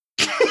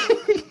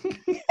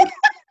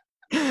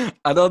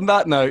 And on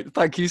that note,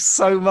 thank you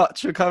so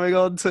much for coming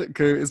on,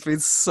 Tutku. It's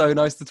been so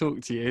nice to talk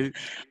to you.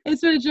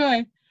 It's been a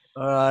joy.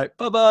 All right,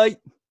 bye-bye.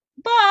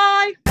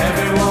 Bye.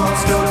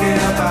 Everyone's talking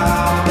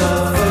about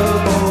the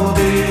football.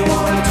 Do you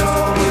want to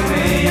talk with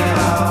me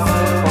about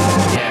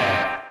football?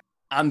 Yeah.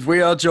 And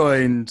we are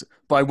joined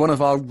by one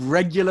of our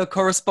regular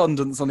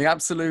correspondents on the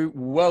Absolute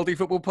Worldy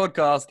Football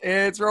Podcast.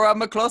 It's Rowan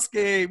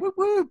McCloskey. Whoop,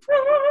 whoop.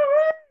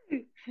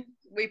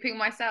 Weeping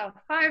myself.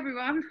 Hi,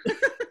 everyone.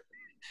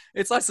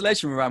 It's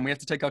isolation, Rowan. We have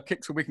to take our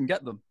kicks when we can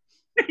get them.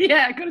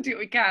 Yeah, got to do what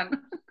we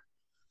can.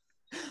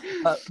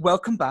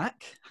 Welcome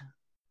back.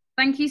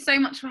 Thank you so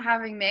much for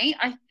having me.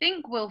 I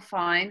think we'll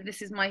find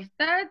this is my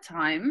 3rd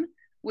time,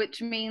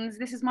 which means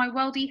this is my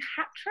worldy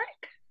hat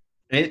trick.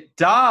 It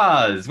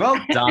does. Well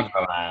done,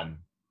 Rowan.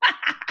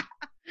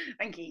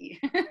 Thank you.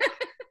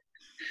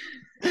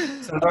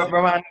 So,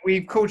 Rowan,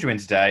 we've called you in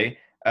today.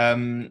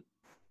 I'm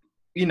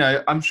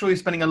sure you're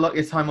spending a lot of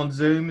your time on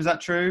Zoom. Is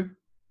that true?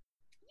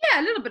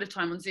 Yeah, a little bit of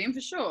time on Zoom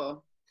for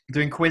sure.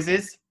 Doing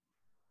quizzes?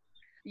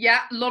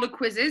 Yeah, a lot of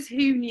quizzes.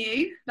 Who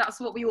knew? That's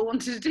what we all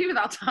wanted to do with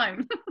our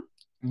time.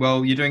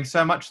 Well, you're doing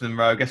so much of them,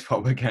 Ro. Guess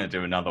what? We're going to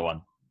do another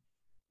one.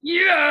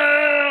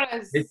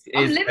 Yes! This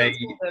I'm is living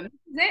for them.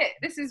 This is it.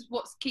 This is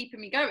what's keeping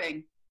me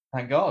going.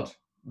 Thank God.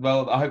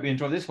 Well, I hope you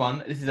enjoy this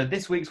one. This is a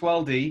This Week's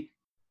Worldie,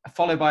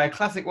 followed by a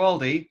Classic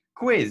Worldie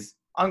quiz.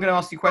 I'm going to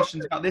ask you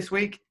questions about this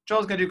week.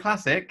 Joel's going to do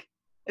Classic.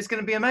 It's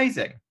going to be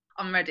amazing.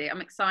 I'm ready.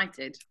 I'm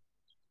excited.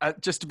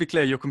 Just to be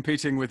clear, you're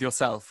competing with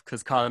yourself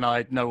because Kyle and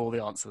I know all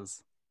the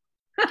answers.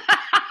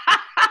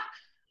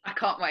 I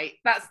can't wait.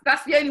 That's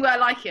the only way I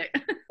like it.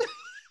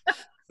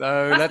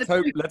 So That's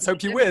the truth. let's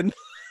hope you win.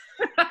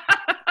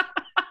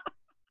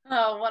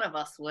 Oh, one of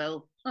us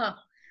will.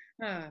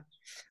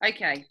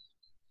 Okay,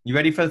 You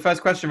ready for the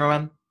first question,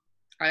 Rowan?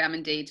 I am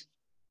indeed.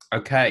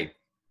 Okay.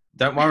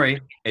 Don't worry.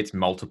 It's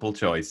multiple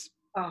choice.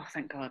 Oh,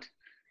 thank God.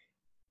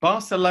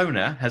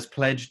 Barcelona has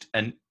pledged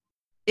an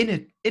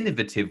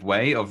innovative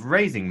way of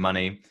raising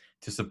money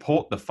to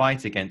support the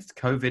fight against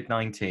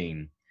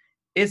COVID-19.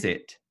 Is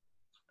it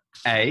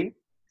A,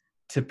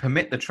 to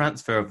permit the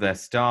transfer of their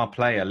star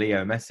player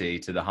Leo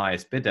Messi to the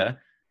highest bidder,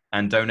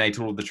 and donate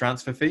all of the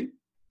transfer fee.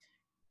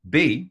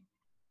 B,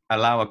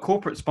 allow a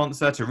corporate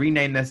sponsor to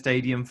rename their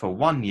stadium for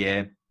 1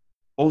 year.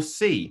 Or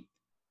C,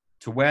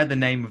 to wear the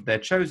name of their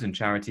chosen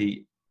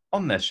charity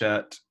on their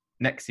shirt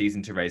next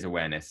season to raise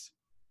awareness.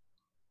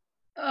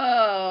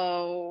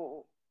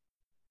 Oh.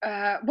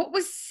 What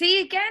was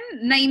C again?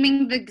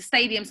 Naming the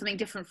stadium something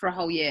different for a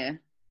whole year.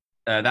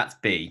 That's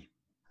B.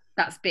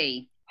 That's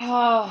B.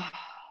 Oh.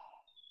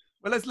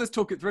 Well, let's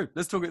talk it through.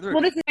 Let's talk it through.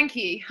 Well, thank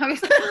you.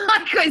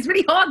 It's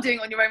really hard doing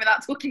it on your own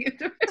without talking it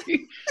through.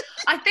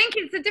 I think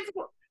it's a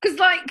difficult because,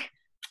 like,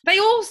 they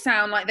all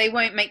sound like they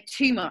won't make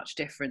too much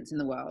difference in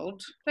the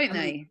world, don't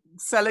they?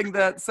 Selling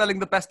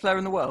the best player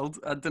in the world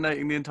and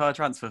donating the entire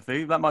transfer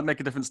fee, that might make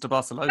a difference to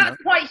Barcelona.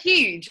 That's quite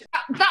huge.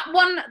 That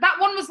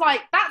one was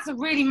like, that's a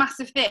really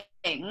massive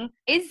thing.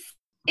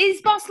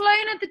 Is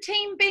Barcelona the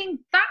team being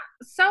that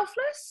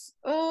selfless?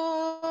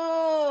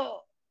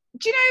 Or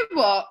do you know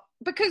what?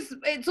 Because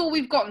it's all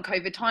we've got in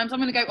COVID times, I'm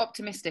going to go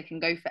optimistic and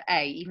go for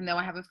A, even though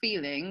I have a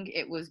feeling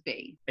it was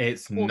B.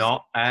 It's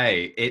not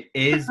A. It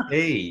is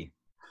B.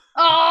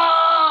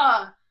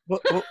 Ah!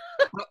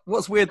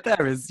 What's weird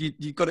there is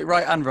you got it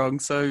right and wrong.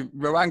 So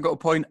Rowan got a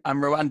point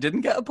and Rowan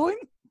didn't get a point.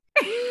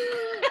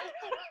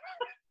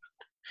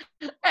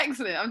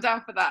 Excellent. I'm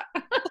down for that.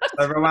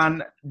 So,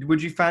 Rowan,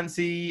 would you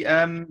fancy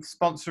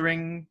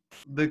sponsoring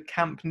the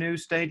Camp Nou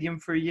Stadium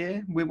for a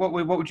year? What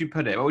would you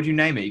put it? What would you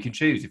name it? You can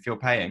choose if you're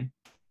paying.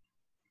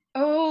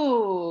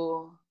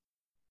 Oh,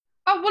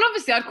 well,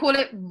 obviously I'd call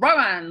it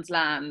Rowan's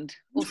Land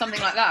or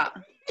something like that.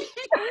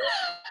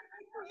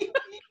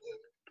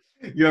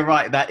 You're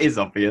right. That is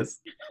obvious.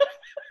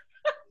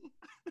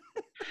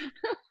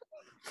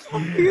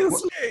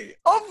 Obvious.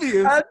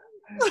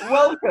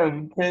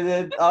 Welcome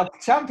to our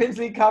Champions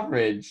League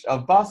coverage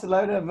of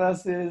Barcelona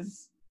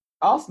versus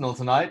Arsenal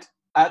tonight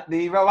at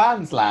the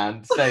Rowan's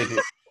Land Stadium.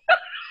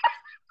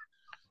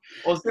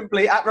 Or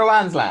simply at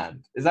Rowan's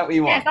Land. Is that what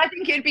you want? Yes, I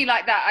think it would be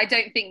like that. I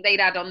don't think they'd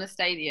add on the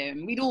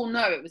stadium. We'd all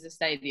know it was a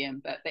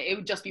stadium, but it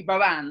would just be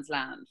Rowan's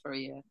Land for a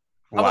year.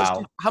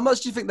 Wow. How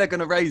much do you think they're going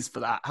to raise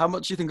for that? How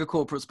much do you think a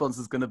corporate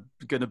sponsor's going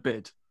to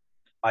bid?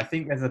 I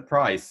think there's a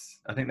price.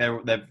 I think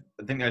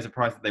there's a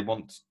price that they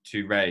want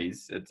to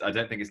raise. I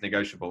don't think it's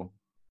negotiable.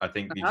 I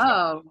think.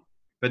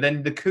 But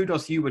then the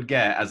kudos you would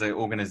get as an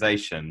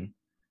organisation,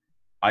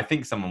 I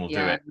think someone will do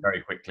it very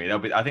quickly. I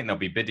think there'll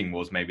be bidding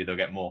wars. Maybe they'll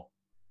get more.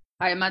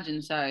 I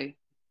imagine so.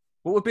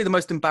 What would be the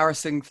most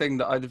embarrassing thing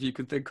that either of you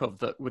could think of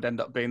that would end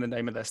up being the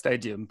name of their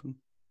stadium?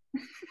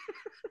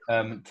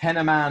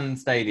 Tenerman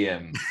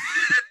Stadium.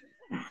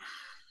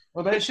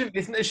 Well, but it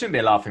shouldn't be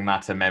a laughing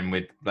matter, men,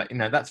 with, like,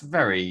 that's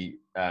very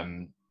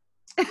very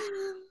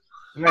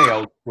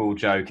old school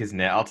joke, isn't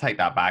it? I'll take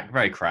that back.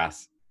 Very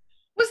crass.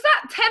 Was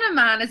that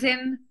Tenerman as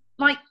in,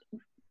 like,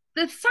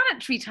 the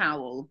sanitary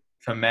towel?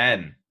 For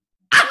men.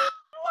 How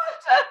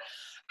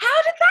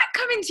did that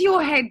come into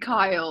your head,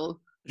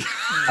 Kyle?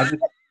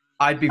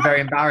 I'd be very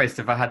embarrassed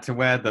if I had to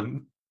wear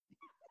them.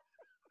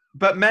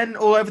 But men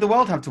all over the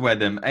world have to wear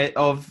them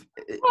of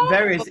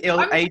various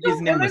ages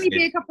and illnesses. It'll only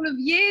be a couple of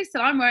years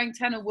till I'm wearing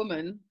Tenor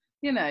Woman.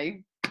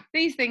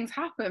 These things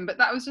happen, but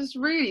that was just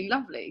really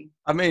lovely.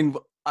 I mean,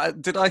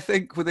 did I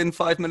think within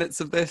 5 minutes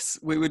of this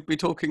we would be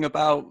talking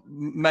about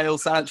male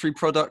sanitary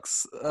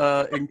products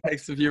in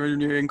case of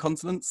urinary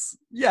incontinence?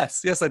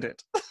 Yes, I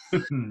did.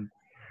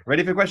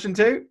 Ready for question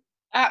 2?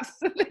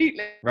 Absolutely.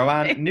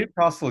 Rowan,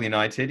 Newcastle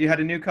United. You had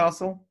a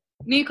Newcastle?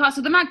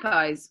 Newcastle, the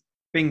Magpies.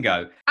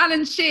 Bingo.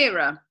 Alan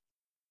Shearer.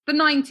 The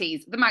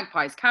 90s, the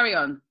Magpies. Carry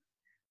on.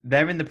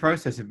 They're in the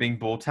process of being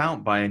bought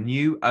out by a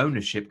new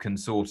ownership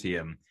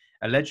consortium,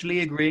 allegedly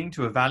agreeing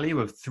to a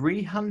value of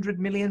 £300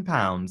 million.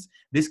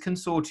 This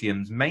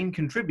consortium's main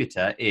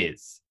contributor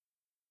is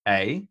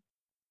A,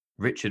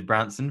 Richard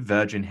Branson,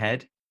 Virgin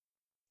Head.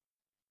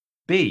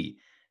 B,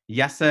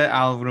 Yasser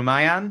Al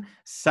Rumayyan,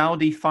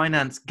 Saudi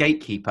finance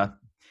gatekeeper.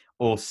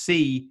 Or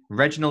C,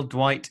 Reginald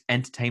Dwight,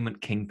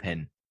 entertainment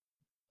kingpin.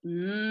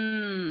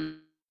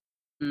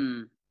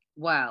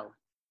 Well,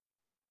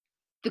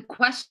 the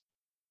question,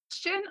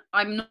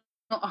 I'm not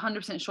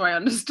 100% sure I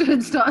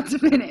understood start to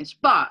finish,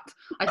 but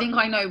I think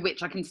I know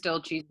which I can still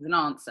choose as an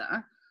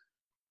answer,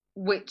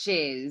 which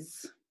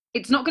is,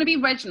 it's not going to be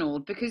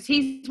Reginald because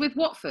he's with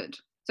Watford.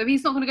 So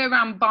he's not going to go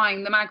around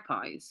buying the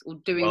Magpies or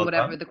doing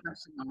whatever the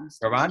question asks.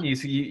 Rowan,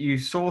 you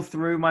saw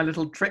through my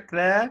little trick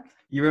there.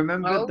 You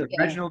remembered that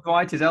Reginald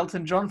Dwight is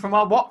Elton John from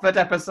our Watford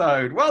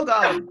episode. Well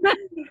done.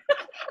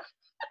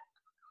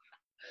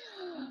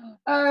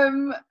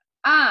 And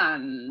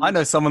I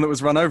know someone that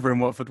was run over in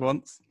Watford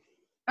once.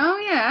 Oh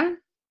yeah,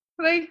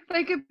 were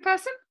they a good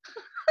person?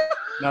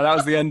 No, that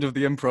was the end of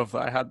the improv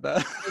that I had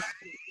there.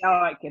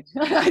 All right, good.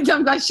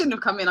 I shouldn't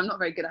have come in. I'm not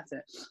very good at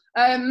it.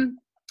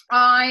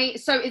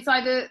 So it's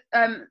either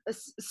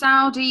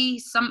Saudi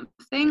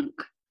something,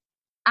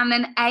 and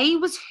then A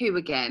was who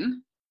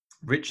again?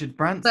 Richard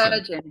Branson.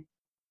 Virgin.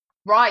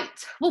 Right.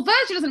 Well,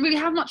 Virgin doesn't really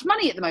have much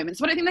money at the moment,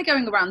 so I don't think they're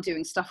going around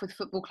doing stuff with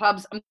football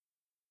clubs. I'm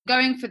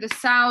going for the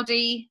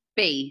Saudi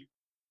B.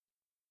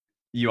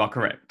 You are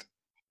correct.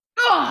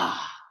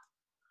 Oh.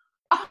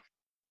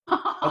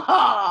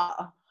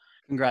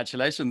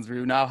 Congratulations,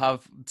 we now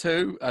have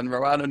 2 and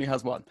Rowan only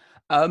has 1.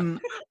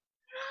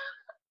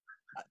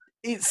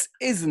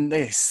 Isn't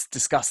this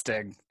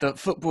disgusting that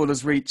football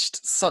has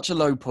reached such a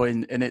low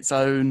point in its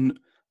own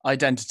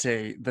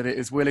identity that it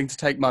is willing to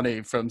take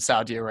money from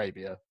Saudi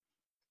Arabia?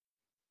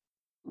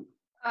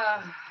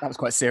 That was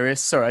quite serious.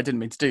 Sorry, I didn't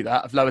mean to do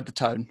that. I've lowered the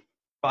tone.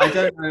 But I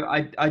don't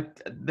know.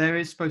 There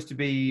is supposed to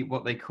be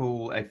what they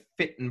call a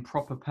fit and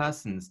proper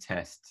persons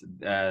test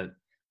to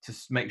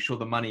make sure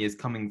the money is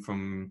coming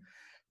from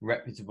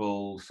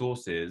reputable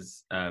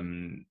sources,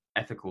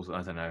 ethical.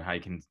 I don't know how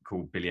you can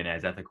call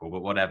billionaires ethical,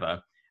 but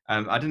whatever.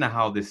 I don't know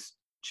how this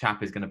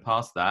chap is going to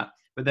pass that.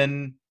 But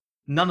then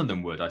none of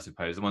them would, I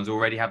suppose. The ones who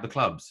already have the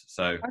clubs.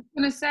 So I was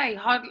going to say,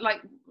 hard,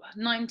 like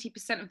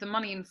 90% of the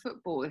money in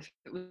football, if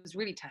it was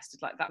really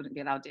tested like that, wouldn't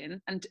be allowed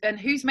in. And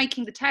who's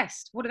making the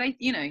test? What are they?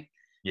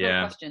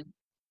 yeah. Question.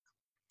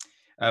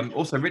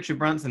 Also, Richard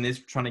Branson is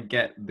trying to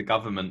get the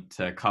government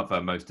to cover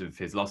most of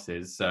his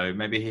losses, so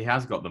maybe he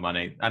has got the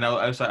money. And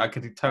also, I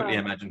could totally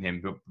imagine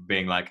him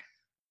being like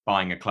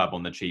buying a club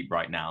on the cheap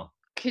right now.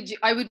 Could you?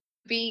 I would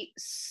be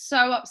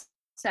so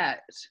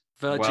upset.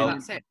 Virgin, Well-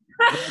 That's it.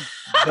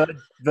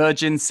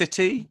 Virgin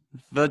City,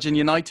 Virgin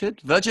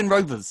United, Virgin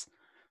Rovers,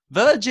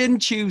 Virgin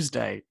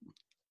Tuesday.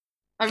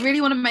 I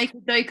really want to make a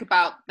joke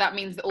about that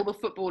means that all the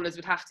footballers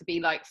would have to be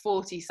like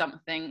 40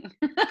 something.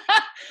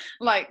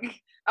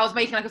 Like I was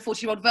making like a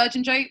 40-year-old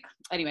virgin joke.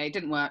 Anyway, it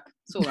didn't work.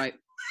 It's all right.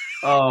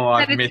 Oh,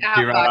 I've Edit it missed out,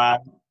 you, Rowan.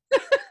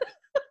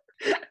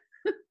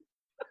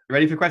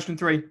 Ready for question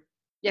 3?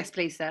 Yes,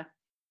 please, sir.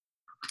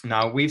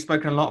 Now, we've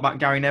spoken a lot about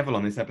Gary Neville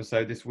on this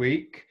episode this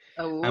week,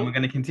 and Oh, we're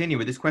going to continue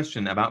with this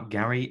question about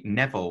Gary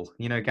Neville.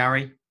 You know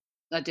Gary?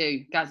 I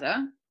do.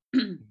 Gaza.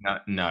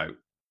 No,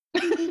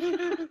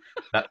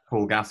 that's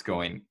Paul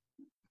Gascoigne.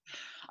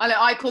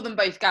 I call them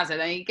both Gaza.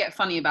 They get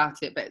funny about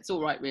it, but it's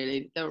all right,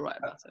 really. They're all right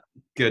about it.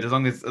 Good, as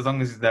long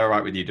as they're all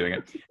right with you doing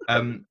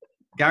it.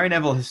 Gary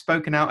Neville has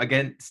spoken out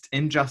against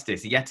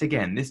injustice yet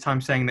again, this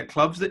time saying that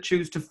clubs that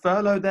choose to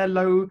furlough their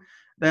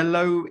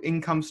low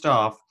income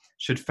staff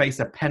should face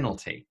a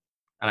penalty.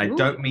 And I Ooh.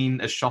 don't mean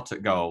a shot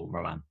at goal,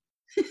 Rowan.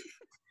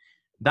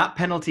 That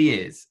penalty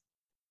is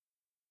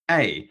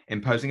A,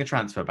 imposing a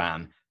transfer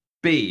ban,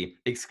 B,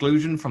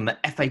 exclusion from the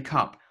FA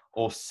Cup,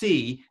 or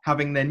C,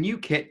 having their new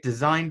kit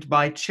designed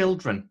by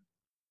children.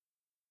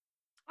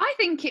 I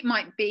think it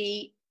might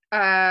be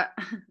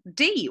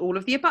D, all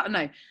of the above.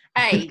 No,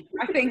 A.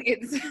 I think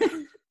it's.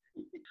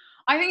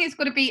 I think it's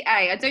got to be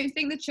A. I don't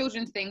think the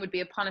children's thing would be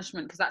a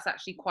punishment because that's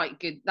actually quite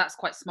good. That's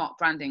quite smart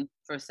branding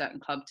for a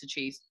certain club to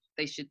choose.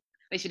 They should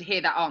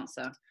hear that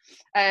answer.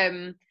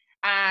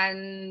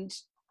 And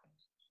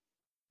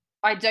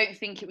I don't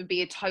think it would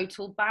be a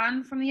total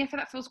ban from the FA.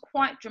 That feels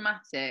quite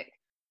dramatic.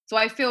 So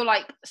I feel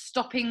like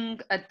stopping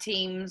a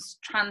team's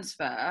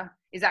transfer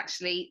is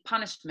actually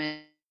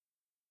punishment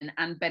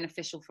and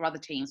beneficial for other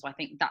teams. So I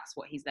think that's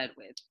what he's led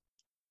with.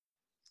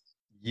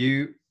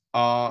 You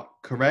are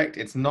correct.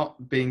 It's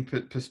not being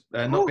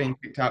not being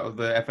kicked out of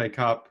the FA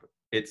Cup.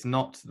 It's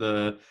not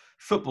the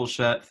football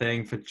shirt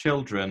thing for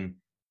children.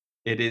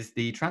 It is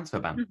the transfer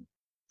ban.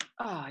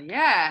 Oh,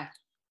 yeah.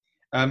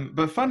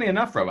 But funnily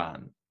enough,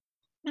 Rowan,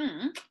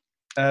 Hmm.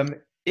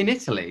 in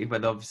Italy,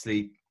 where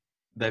obviously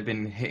they've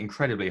been hit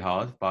incredibly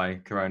hard by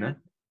Corona,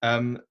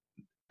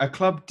 a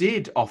club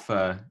did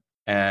offer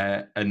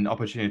an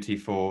opportunity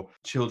for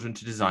children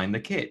to design the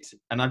kit.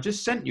 And I've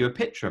just sent you a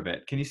picture of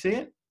it. Can you see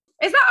it?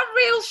 Is that a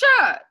real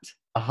shirt?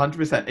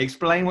 100%.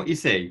 Explain what you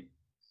see.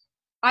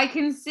 I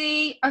can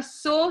see a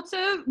sort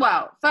of,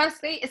 well,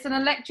 firstly, it's an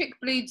electric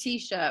blue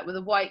t-shirt with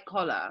a white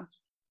collar,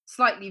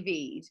 slightly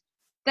V'd.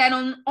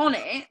 Then on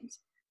it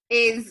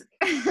is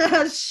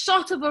a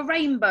shot of a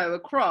rainbow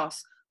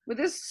across with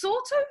a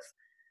sort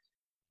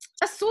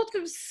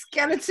of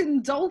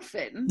skeleton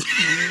dolphin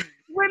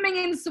swimming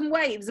in some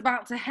waves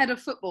about to head a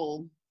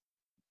football.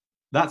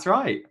 That's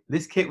right.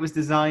 This kit was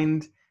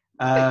designed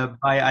by,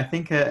 I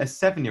think, a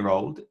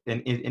 7-year-old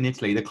in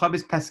Italy. The club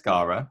is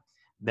Pescara.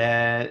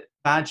 Their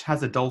badge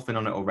has a dolphin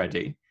on it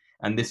already.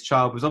 And this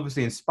child was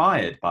obviously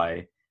inspired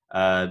by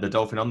the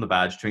dolphin on the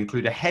badge to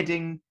include a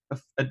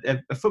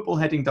football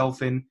heading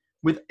dolphin.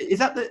 Is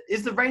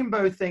the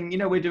rainbow thing,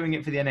 we're doing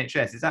it for the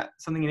NHS. Is that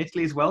something in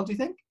Italy as well, do you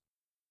think?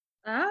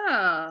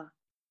 Ah,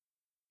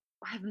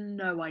 I have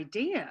no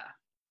idea.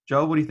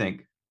 Joel, what do you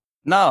think?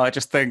 No, I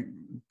just think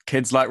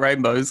kids like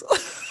rainbows.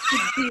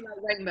 Do you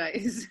like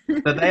rainbows?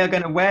 So they are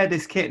going to wear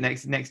this kit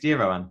next year,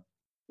 Rowan.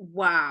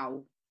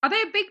 Wow. Are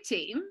they a big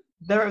team?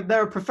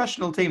 They're a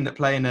professional team that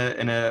play in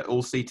a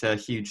all-seater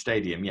huge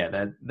stadium.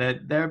 Yeah,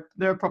 they're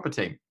a proper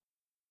team.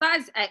 That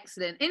is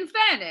excellent. In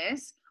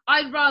fairness,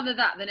 I'd rather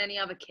that than any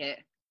other kit.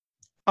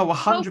 Oh,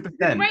 100%.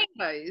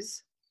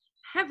 Rainbows.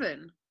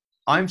 Heaven.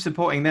 I'm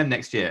supporting them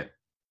next year.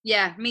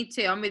 Yeah, me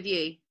too. I'm with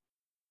you.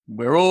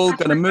 We're all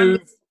going to Hashtag move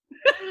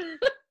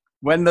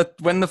members.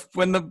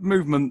 when the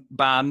movement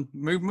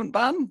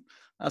ban.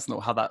 That's not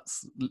how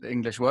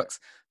English works.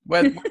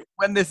 When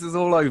this is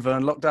all over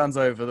and lockdown's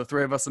over, the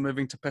 3 of us are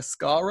moving to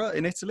Pescara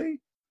in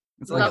Italy.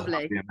 It's like Lovely.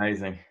 That'd be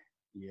amazing.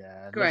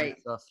 Yeah, lovely Great.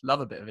 stuff.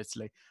 Love a bit of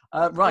Italy.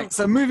 Right,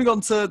 so moving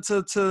on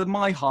to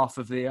my half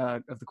of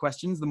the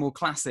questions, the more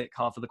classic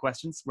half of the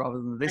questions, rather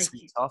than this Thank you.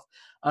 week's half.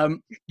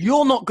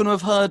 You're not going to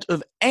have heard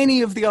of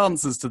any of the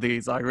answers to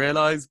these, I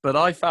realise, but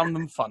I found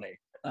them funny.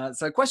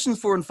 So questions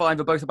 4 and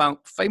 5 are both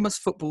about famous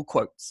football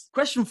quotes.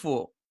 Question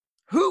 4: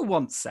 Who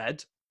once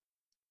said,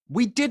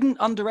 "We didn't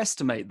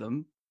underestimate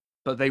them,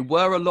 but they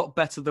were a lot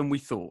better than we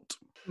thought"?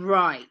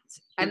 Right.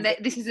 And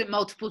this isn't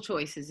multiple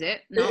choice, is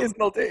it? No. It is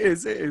not. It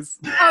is. It is.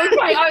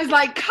 Okay, I was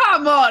like,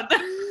 come on.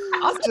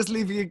 I was just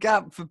leaving a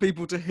gap for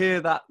people to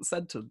hear that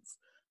sentence.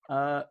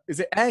 Is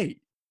it A,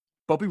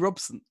 Bobby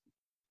Robson,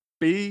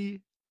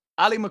 B,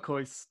 Ali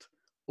McCoist,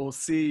 or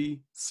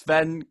C,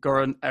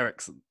 Sven-Göran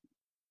Eriksson?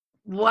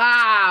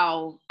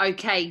 Wow.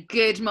 Okay,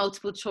 good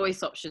multiple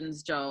choice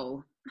options,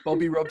 Joel.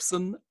 Bobby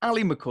Robson,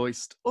 Ali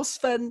McCoist, or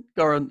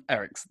Sven-Göran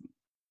Eriksson?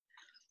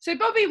 So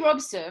Bobby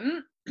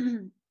Robson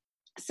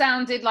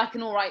sounded like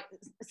an all right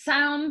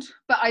sound,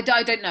 but I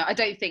don't know. I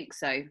don't think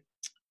so.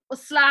 Or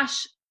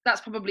slash,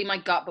 that's probably my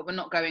gut, but we're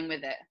not going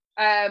with it.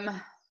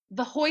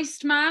 The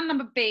Hoist Man,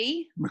 number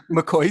B.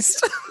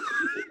 McCoist.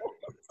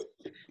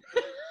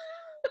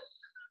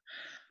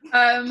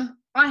 I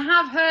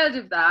have heard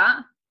of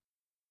that,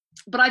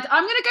 but I'm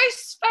going to go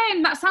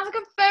Sven. That sounds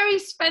like a very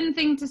Sven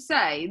thing to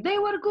say. They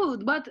were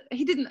good, but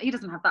he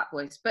doesn't have that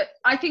voice. But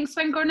I think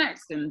Sven-Göran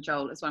Eriksson,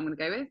 Joel, is what I'm going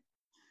to go with.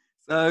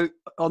 So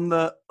on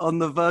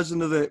the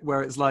version of it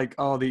where it's like,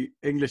 oh, the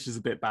English is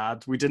a bit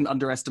bad, we didn't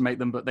underestimate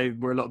them, but they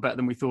were a lot better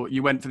than we thought,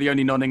 you went for the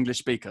only non-English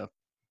speaker.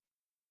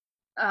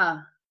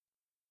 No,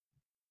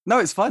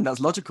 it's fine. That's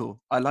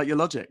logical. I like your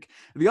logic.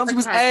 The answer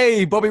was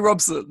A, Bobby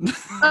Robson.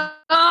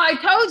 I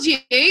told you.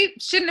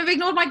 Shouldn't have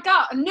ignored my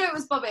gut. I knew it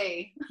was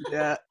Bobby.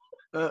 Yeah.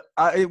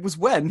 It was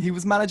when he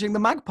was managing the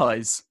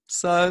Magpies.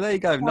 So there you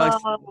go. Nice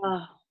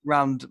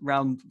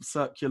round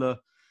circular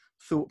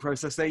thought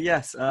process there.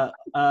 Yes.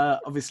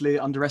 Obviously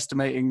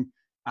underestimating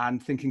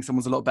and thinking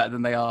someone's a lot better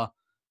than they are,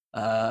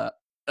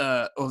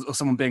 or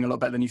someone being a lot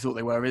better than you thought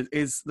they were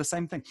is the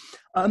same thing.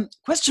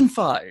 Question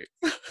 5.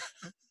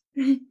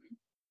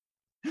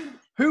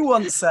 Who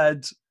once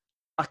said,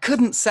 "I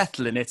couldn't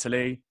settle in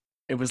Italy.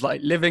 It was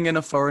like living in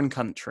a foreign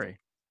country"?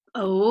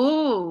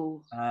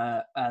 Oh.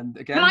 And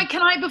again,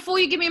 Can I before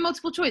you give me a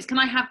multiple choice, can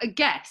I have a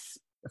guess?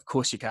 of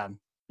course you can.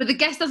 But the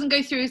guess doesn't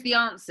go through as the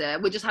answer.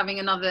 We're just having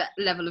another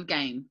level of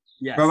game.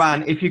 Yes.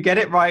 Rowan, if you get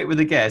it right with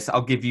a guess,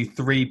 I'll give you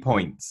 3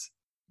 points.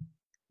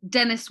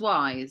 Dennis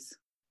Wise.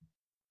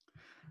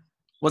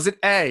 Was it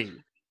A,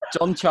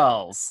 John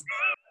Charles,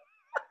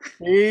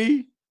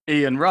 B,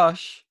 Ian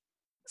Rush,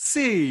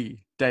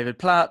 C, David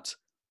Platt,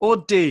 or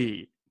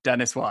D,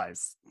 Dennis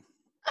Wise?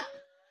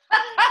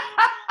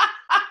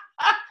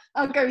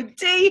 I'll go with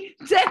D,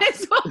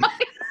 Dennis Wise.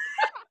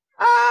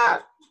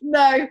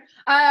 No.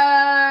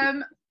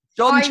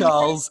 John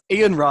Charles,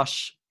 Ian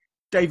Rush,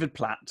 David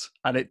Platt,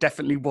 and it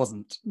definitely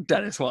wasn't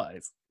Dennis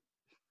Wise.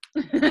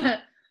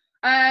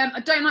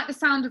 I don't like the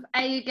sound of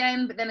A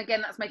again, but then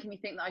again, that's making me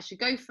think that I should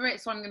go for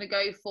it. So I'm going to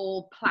go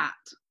for Platt.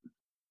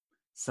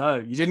 So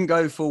you didn't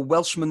go for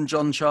Welshman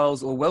John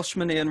Charles or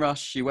Welshman Ian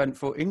Rush. You went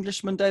for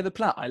Englishman David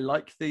Platt. I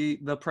like the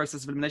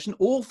process of elimination.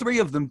 All 3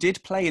 of them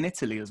did play in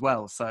Italy as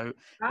well. So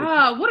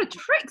what a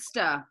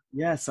trickster!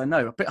 yes, I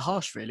know, a bit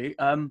harsh, really.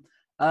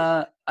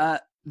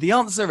 The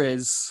answer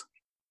is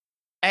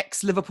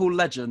ex-Liverpool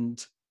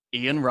legend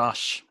Ian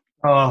Rush.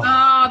 Oh,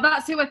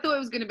 That's who I thought it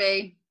was going to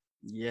be.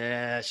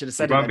 Yeah, should have you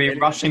said it. won't be then.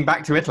 rushing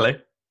back to Italy.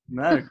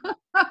 No.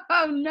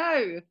 Oh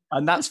no!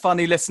 And that's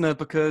funny, listener,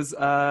 because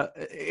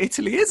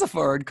Italy is a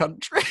foreign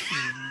country.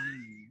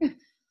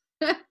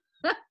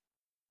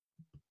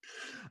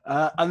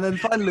 And then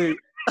finally,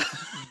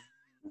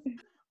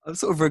 I'm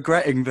sort of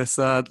regretting this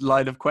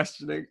line of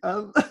questioning.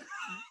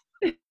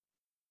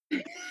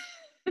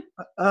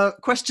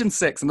 Question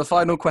 6, and the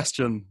final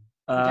question.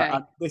 Okay.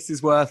 And this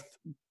is worth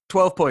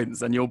 12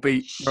 points, and you'll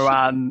beat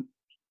Rowan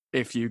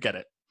if you get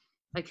it.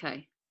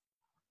 Okay.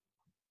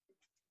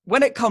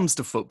 When it comes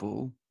to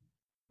football,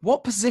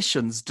 what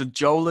positions do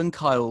Joel and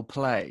Kyle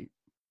play?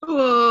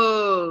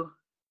 Oh.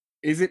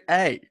 Is it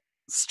A,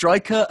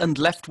 striker and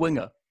left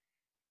winger?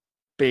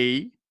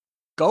 B,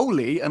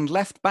 goalie and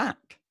left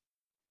back?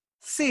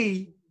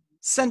 C,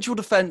 central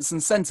defence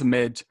and centre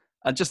mid?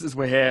 And just as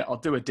we're here, I'll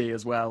do a D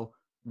as well.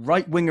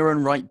 Right winger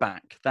and right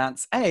back.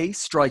 That's A,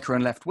 striker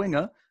and left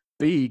winger.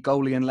 B,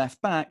 goalie and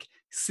left back.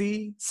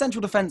 C,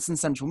 central defence and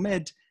central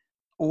mid.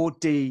 Or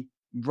D,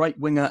 right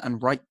winger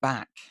and right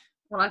back.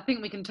 Well, I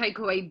think we can take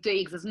away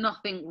D because there's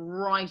nothing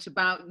right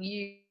about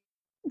you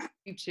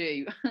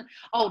two.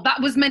 Oh,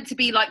 that was meant to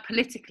be like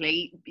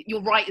politically,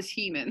 you're right as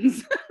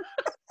humans.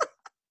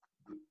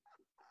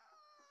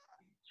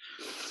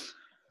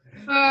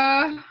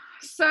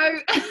 So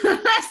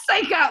let's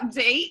take out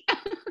D.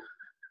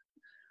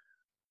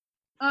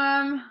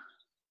 And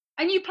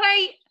you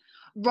play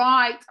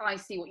right. I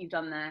see what you've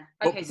done there.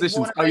 What Okay,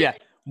 positions? So Oh yeah,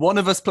 one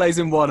of us plays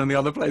in one and the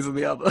other plays in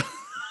the other.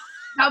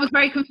 that was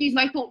very confusing.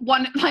 I thought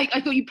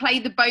you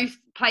both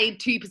played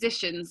 2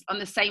 positions on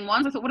the same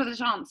ones. I thought, what are the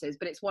chances?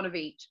 But it's one of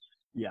each.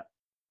 Yeah.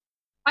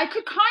 I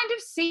could kind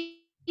of see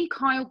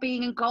Kyle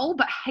being in goal,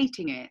 but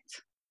hating it.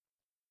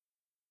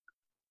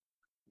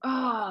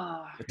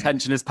 Oh, The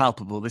tension is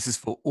palpable. This is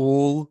for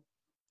all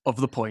of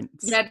the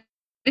points. yeah.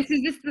 This.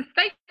 The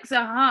stakes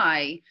are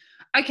high.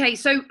 Okay,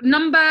 so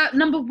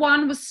number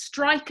one was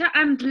striker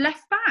and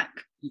left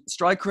back.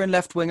 Striker and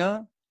left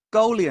winger,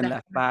 goalie and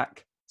Left left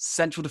back,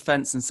 central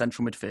defence and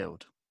central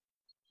midfield.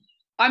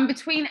 I'm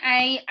between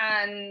A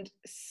and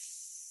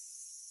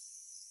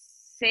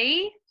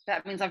C.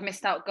 That means I've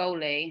missed out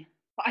goalie.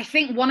 But I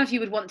think one of you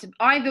would want to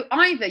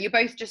either you're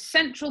both just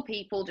central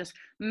people, just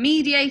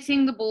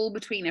mediating the ball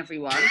between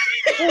everyone,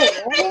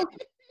 or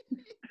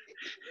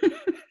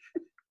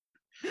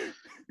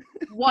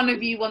one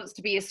of you wants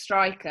to be a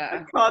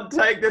striker. Can't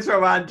take this,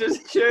 Rowan.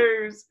 Just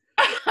choose.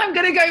 I'm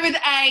gonna go with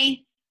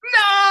A.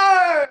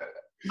 No!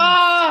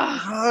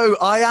 Oh, Oh,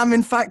 I am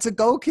in fact a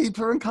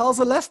goalkeeper and Carl's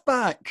a left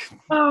back.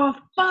 oh,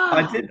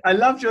 fuck. I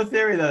loved your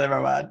theory there,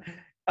 Rowan.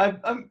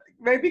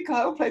 Maybe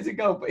Kyle plays a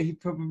goal, but he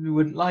probably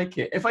wouldn't like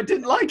it. If I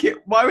didn't like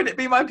it, why would it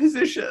be my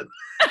position?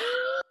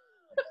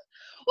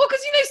 Well,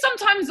 because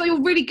sometimes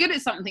you're really good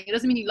at something. It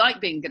doesn't mean you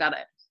like being good at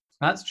it.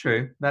 That's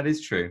true. That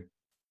is true.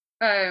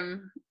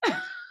 And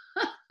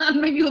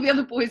maybe all the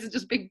other boys are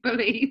just big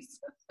bullies.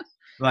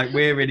 Like,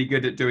 we're really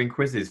good at doing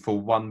quizzes for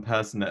one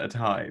person at a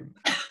time.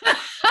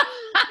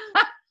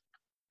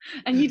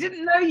 And you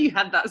didn't know you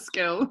had that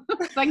skill.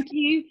 Thank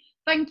you,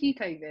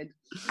 COVID.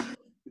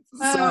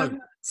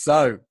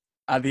 So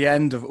at the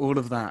end of all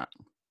of that,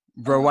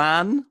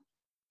 Rowan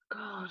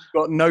God.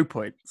 got no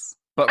points,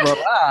 but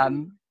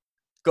Rowan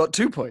got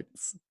 2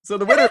 points. So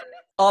the winner is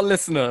our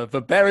listener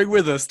for bearing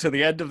with us to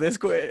the end of this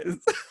quiz.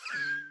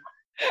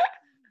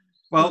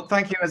 Well,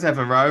 thank you as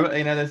ever, Ro.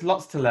 There's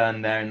lots to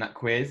learn there in that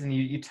quiz, and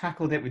you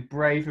tackled it with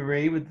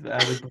bravery, with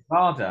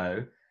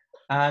bravado,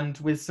 and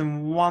with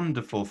some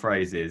wonderful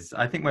phrases.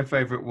 I think my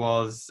favourite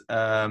was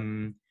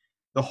the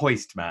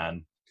hoist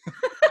man.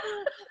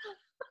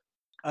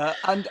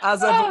 And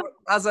as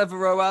ever,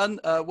 Rowan,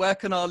 where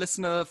can our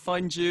listener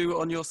find you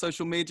on your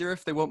social media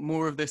if they want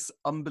more of this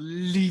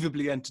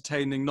unbelievably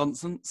entertaining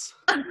nonsense?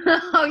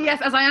 Oh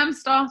yes, as I am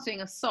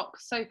starting a soap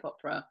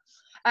opera.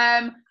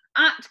 At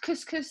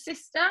Couscous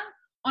Sister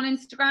on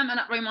Instagram and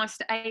at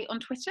Romeister8 on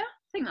Twitter.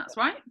 I think that's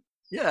right.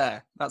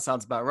 Yeah, that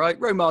sounds about right.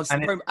 At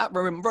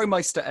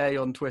Romeister A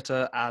on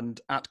Twitter and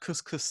at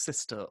Couscous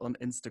Sister on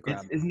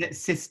Instagram. Isn't it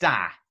sister?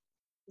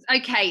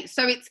 Okay,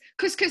 so it's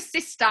Couscous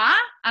Sister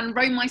and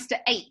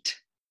Romeister8.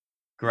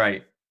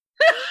 Great.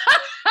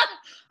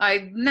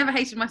 I've never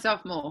hated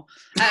myself more.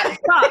 But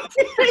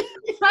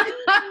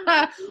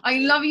I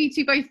love you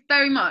two both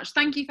very much.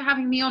 Thank you for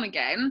having me on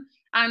again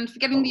and for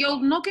getting the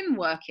old noggin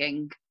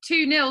working.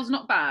 2-0's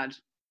not bad.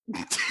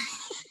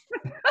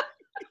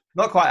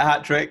 Not quite a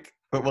hat trick,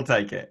 but we'll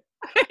take it.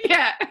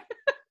 Yeah.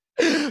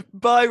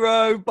 Bye,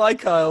 Ro. Bye,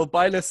 Kyle.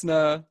 Bye,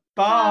 listener.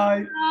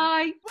 Bye.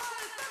 Bye.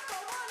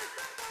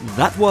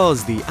 That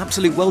was the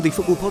Absolute Worldie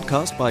Football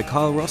Podcast by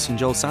Kyle Ross and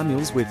Joel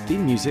Samuels, with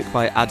theme music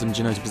by Adam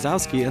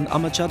Janota-Bazowski and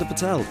Amachada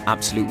Patel.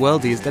 Absolute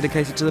Worldie is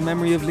dedicated to the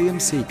memory of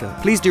Liam Seeker.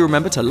 Please do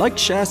remember to like,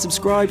 share,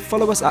 subscribe,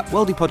 follow us at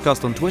Worldie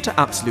Podcast on Twitter,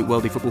 Absolute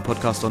Worldie Football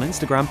Podcast on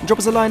Instagram, and drop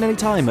us a line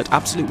anytime at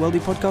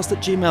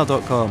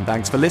absoluteworldiepodcast@gmail.com.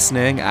 Thanks for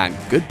listening and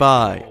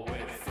goodbye.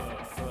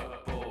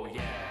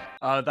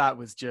 Oh, that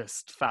was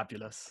just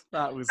fabulous.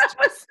 That was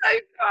so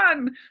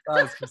fun.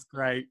 That was just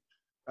great.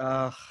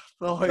 That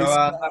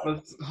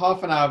was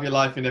half an hour of your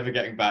life you're never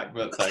getting back,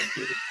 but thank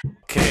you.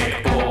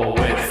 Kickball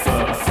with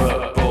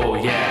foot.